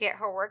struggled to get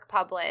her work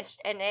published,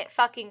 and it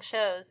fucking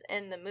shows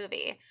in the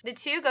movie. The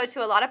two go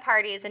to a lot of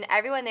parties, and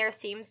everyone there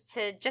seems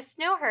to just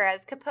know her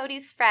as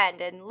Capote's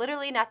friend and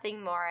literally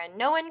nothing more, and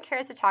no one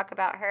cares to talk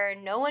about her.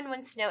 No one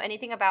wants to know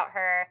anything about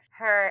her.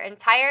 Her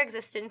entire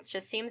existence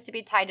just seems to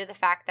be tied to the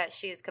fact that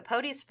she is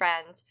Capote's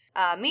friend.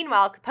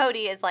 Meanwhile, Capote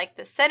is like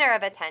the center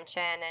of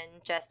attention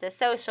and just a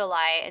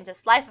socialite and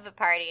just life of a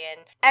party,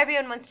 and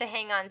everyone wants to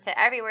hang on to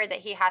every word that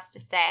he has to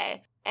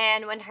say.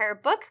 And when her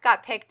book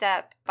got picked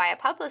up by a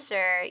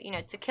publisher,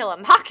 To Kill a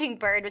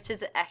Mockingbird, which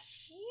is a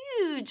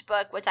huge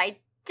book, which I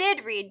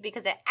did read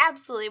because it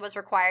absolutely was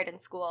required in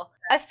school.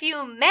 A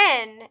few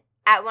men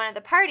at one of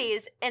the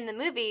parties in the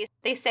movie,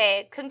 they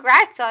say,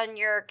 "Congrats on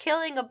your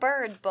Killing a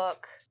Bird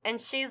book." And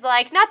she's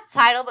like, "Not the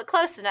title, but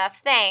close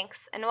enough,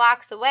 thanks," and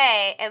walks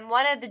away. And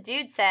one of the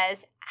dudes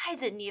says, "I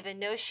didn't even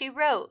know she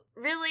wrote."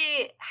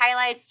 Really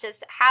highlights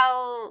just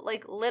how,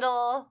 like,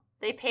 little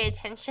they pay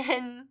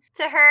attention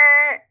to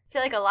her. I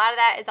feel like a lot of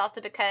that is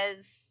also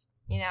because,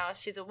 you know,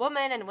 she's a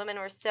woman and women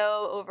were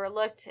so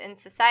overlooked in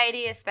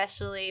society,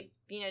 especially,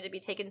 you know, to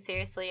be taken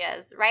seriously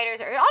as writers,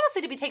 or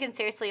honestly to be taken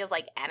seriously as,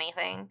 like,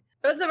 anything.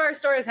 Both of our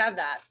stories have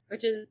that,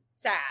 which is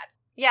sad.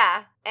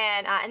 Yeah,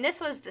 and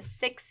this was the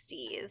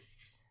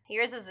 60s.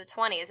 Yours is the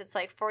 20s. It's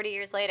like 40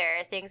 years later.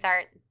 Things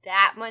aren't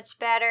that much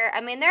better. I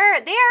mean, they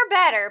are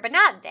better, but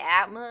not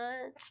that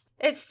much.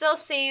 It still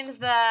seems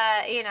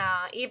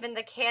even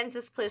the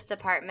Kansas Police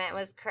Department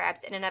was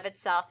corrupt in and of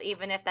itself,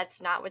 even if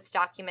that's not what's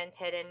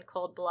documented in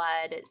cold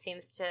blood. It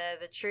seems to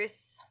the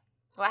truth.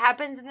 What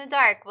happens in the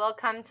dark will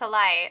come to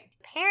light.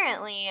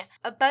 Apparently,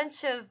 a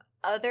bunch of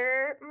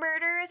other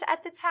murders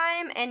at the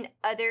time in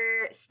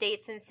other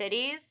states and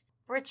cities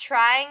were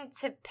trying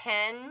to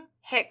pin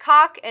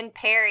Hickok and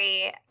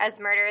Perry as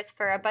murderers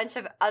for a bunch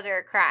of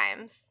other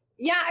crimes.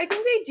 Yeah, I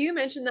think they do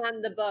mention that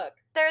in the book.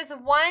 There's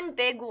one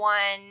big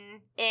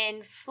one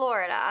in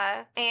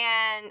Florida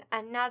and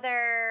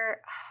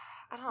another,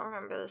 I don't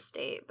remember the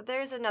state, but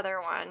there's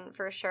another one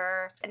for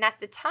sure. And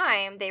at the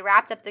time, they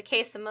wrapped up the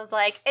case and was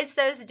like, "It's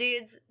those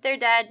dudes. They're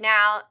dead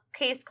now.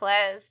 Case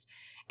closed."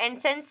 And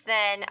since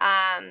then,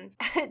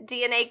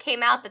 DNA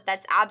came out that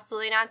that's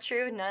absolutely not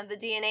true. None of the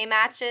DNA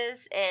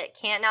matches. It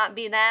cannot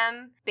be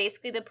them.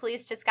 Basically, the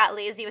police just got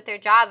lazy with their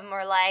job and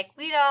were like,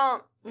 "We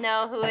don't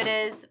know who it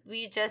is.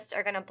 We just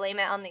are going to blame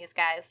it on these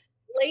guys."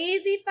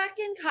 Lazy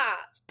fucking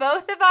cops.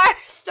 Both of our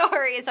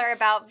stories are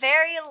about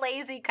very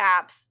lazy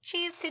cops.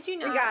 Cheese, could you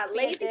not? We got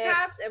lazy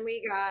cops and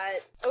we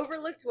got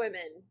overlooked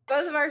women.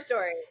 Both of our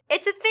stories.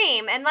 It's a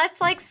theme, and let's,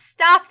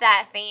 stop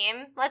that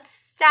theme. Let's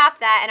stop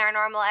that in our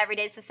normal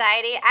everyday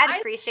society. I'd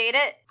appreciate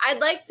it. I'd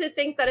like to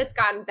think that it's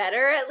gotten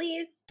better, at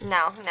least.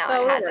 No, it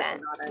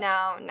hasn't.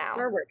 No.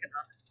 We're working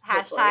on it.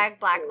 Hashtag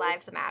Black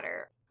Lives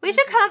Matter. We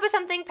should come up with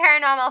something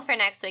paranormal for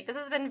next week. This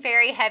has been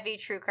very heavy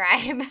true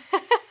crime.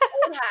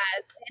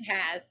 It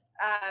has.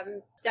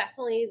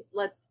 Definitely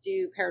let's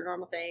do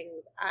paranormal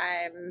things.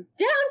 I'm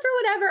down for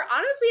whatever.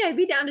 Honestly, I'd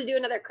be down to do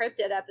another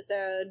cryptid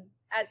episode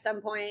at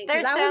some point.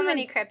 There's so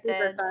many cryptids.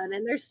 Super fun,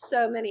 and there's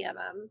so many of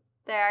them.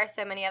 There are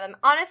so many of them.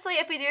 Honestly,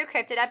 if we do a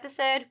cryptid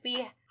episode,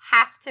 we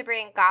have to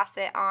bring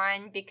Gossett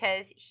on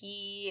because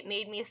he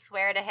made me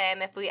swear to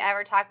him if we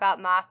ever talk about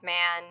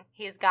Mothman,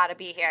 he's got to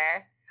be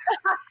here.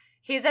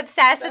 He's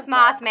obsessed with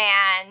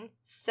Mothman.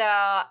 So,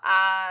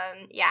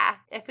 yeah,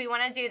 if we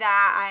want to do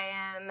that, I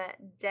am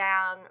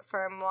down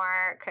for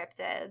more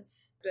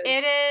cryptids. Good.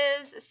 It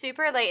is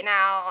super late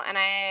now, and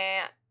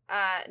I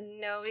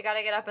know we got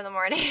to get up in the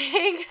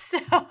morning, so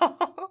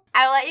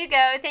I'll let you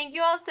go. Thank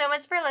you all so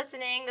much for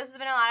listening. This has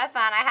been a lot of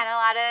fun.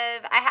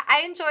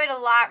 I enjoyed a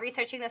lot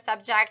researching the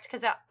subject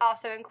because it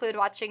also included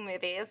watching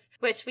movies,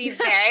 which we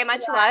very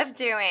much love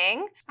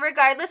doing.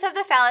 Regardless of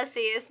the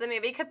fallacies, the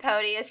movie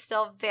Capote is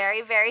still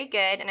very, very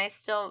good, and I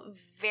still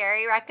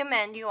very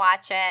recommend you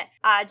watch it.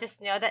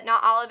 Just know that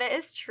not all of it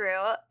is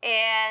true,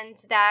 and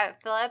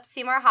that Philip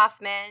Seymour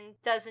Hoffman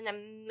does an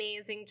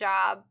amazing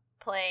job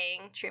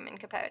playing Truman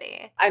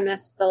Capote. I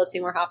miss Philip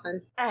Seymour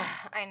Hoffman.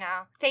 I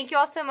know. Thank you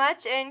all so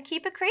much, and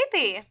keep it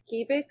creepy.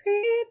 Keep it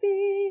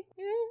creepy.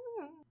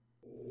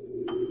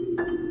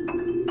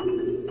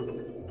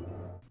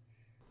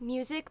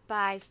 Music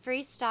by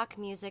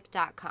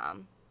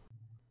freestockmusic.com.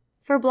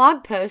 For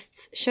blog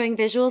posts showing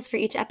visuals for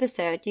each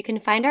episode, you can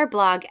find our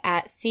blog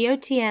at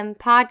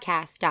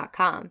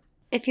cotmpodcast.com.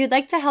 If you'd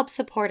like to help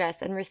support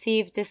us and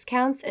receive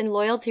discounts and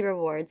loyalty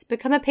rewards,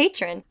 become a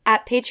patron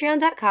at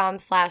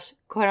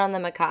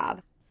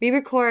patreon.com/quoteonthemacabre. We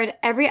record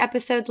every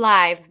episode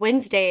live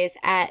Wednesdays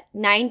at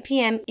 9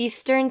 p.m.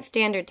 Eastern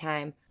Standard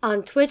Time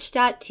on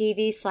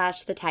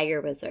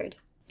twitch.tv/thetigerwizard.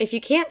 If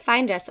you can't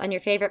find us on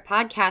your favorite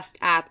podcast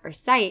app or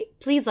site,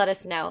 please let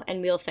us know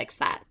and we'll fix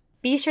that.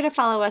 Be sure to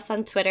follow us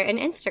on Twitter and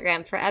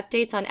Instagram for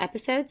updates on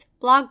episodes,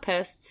 blog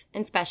posts,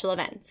 and special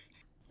events.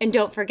 And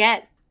don't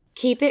forget,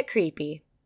 keep it creepy.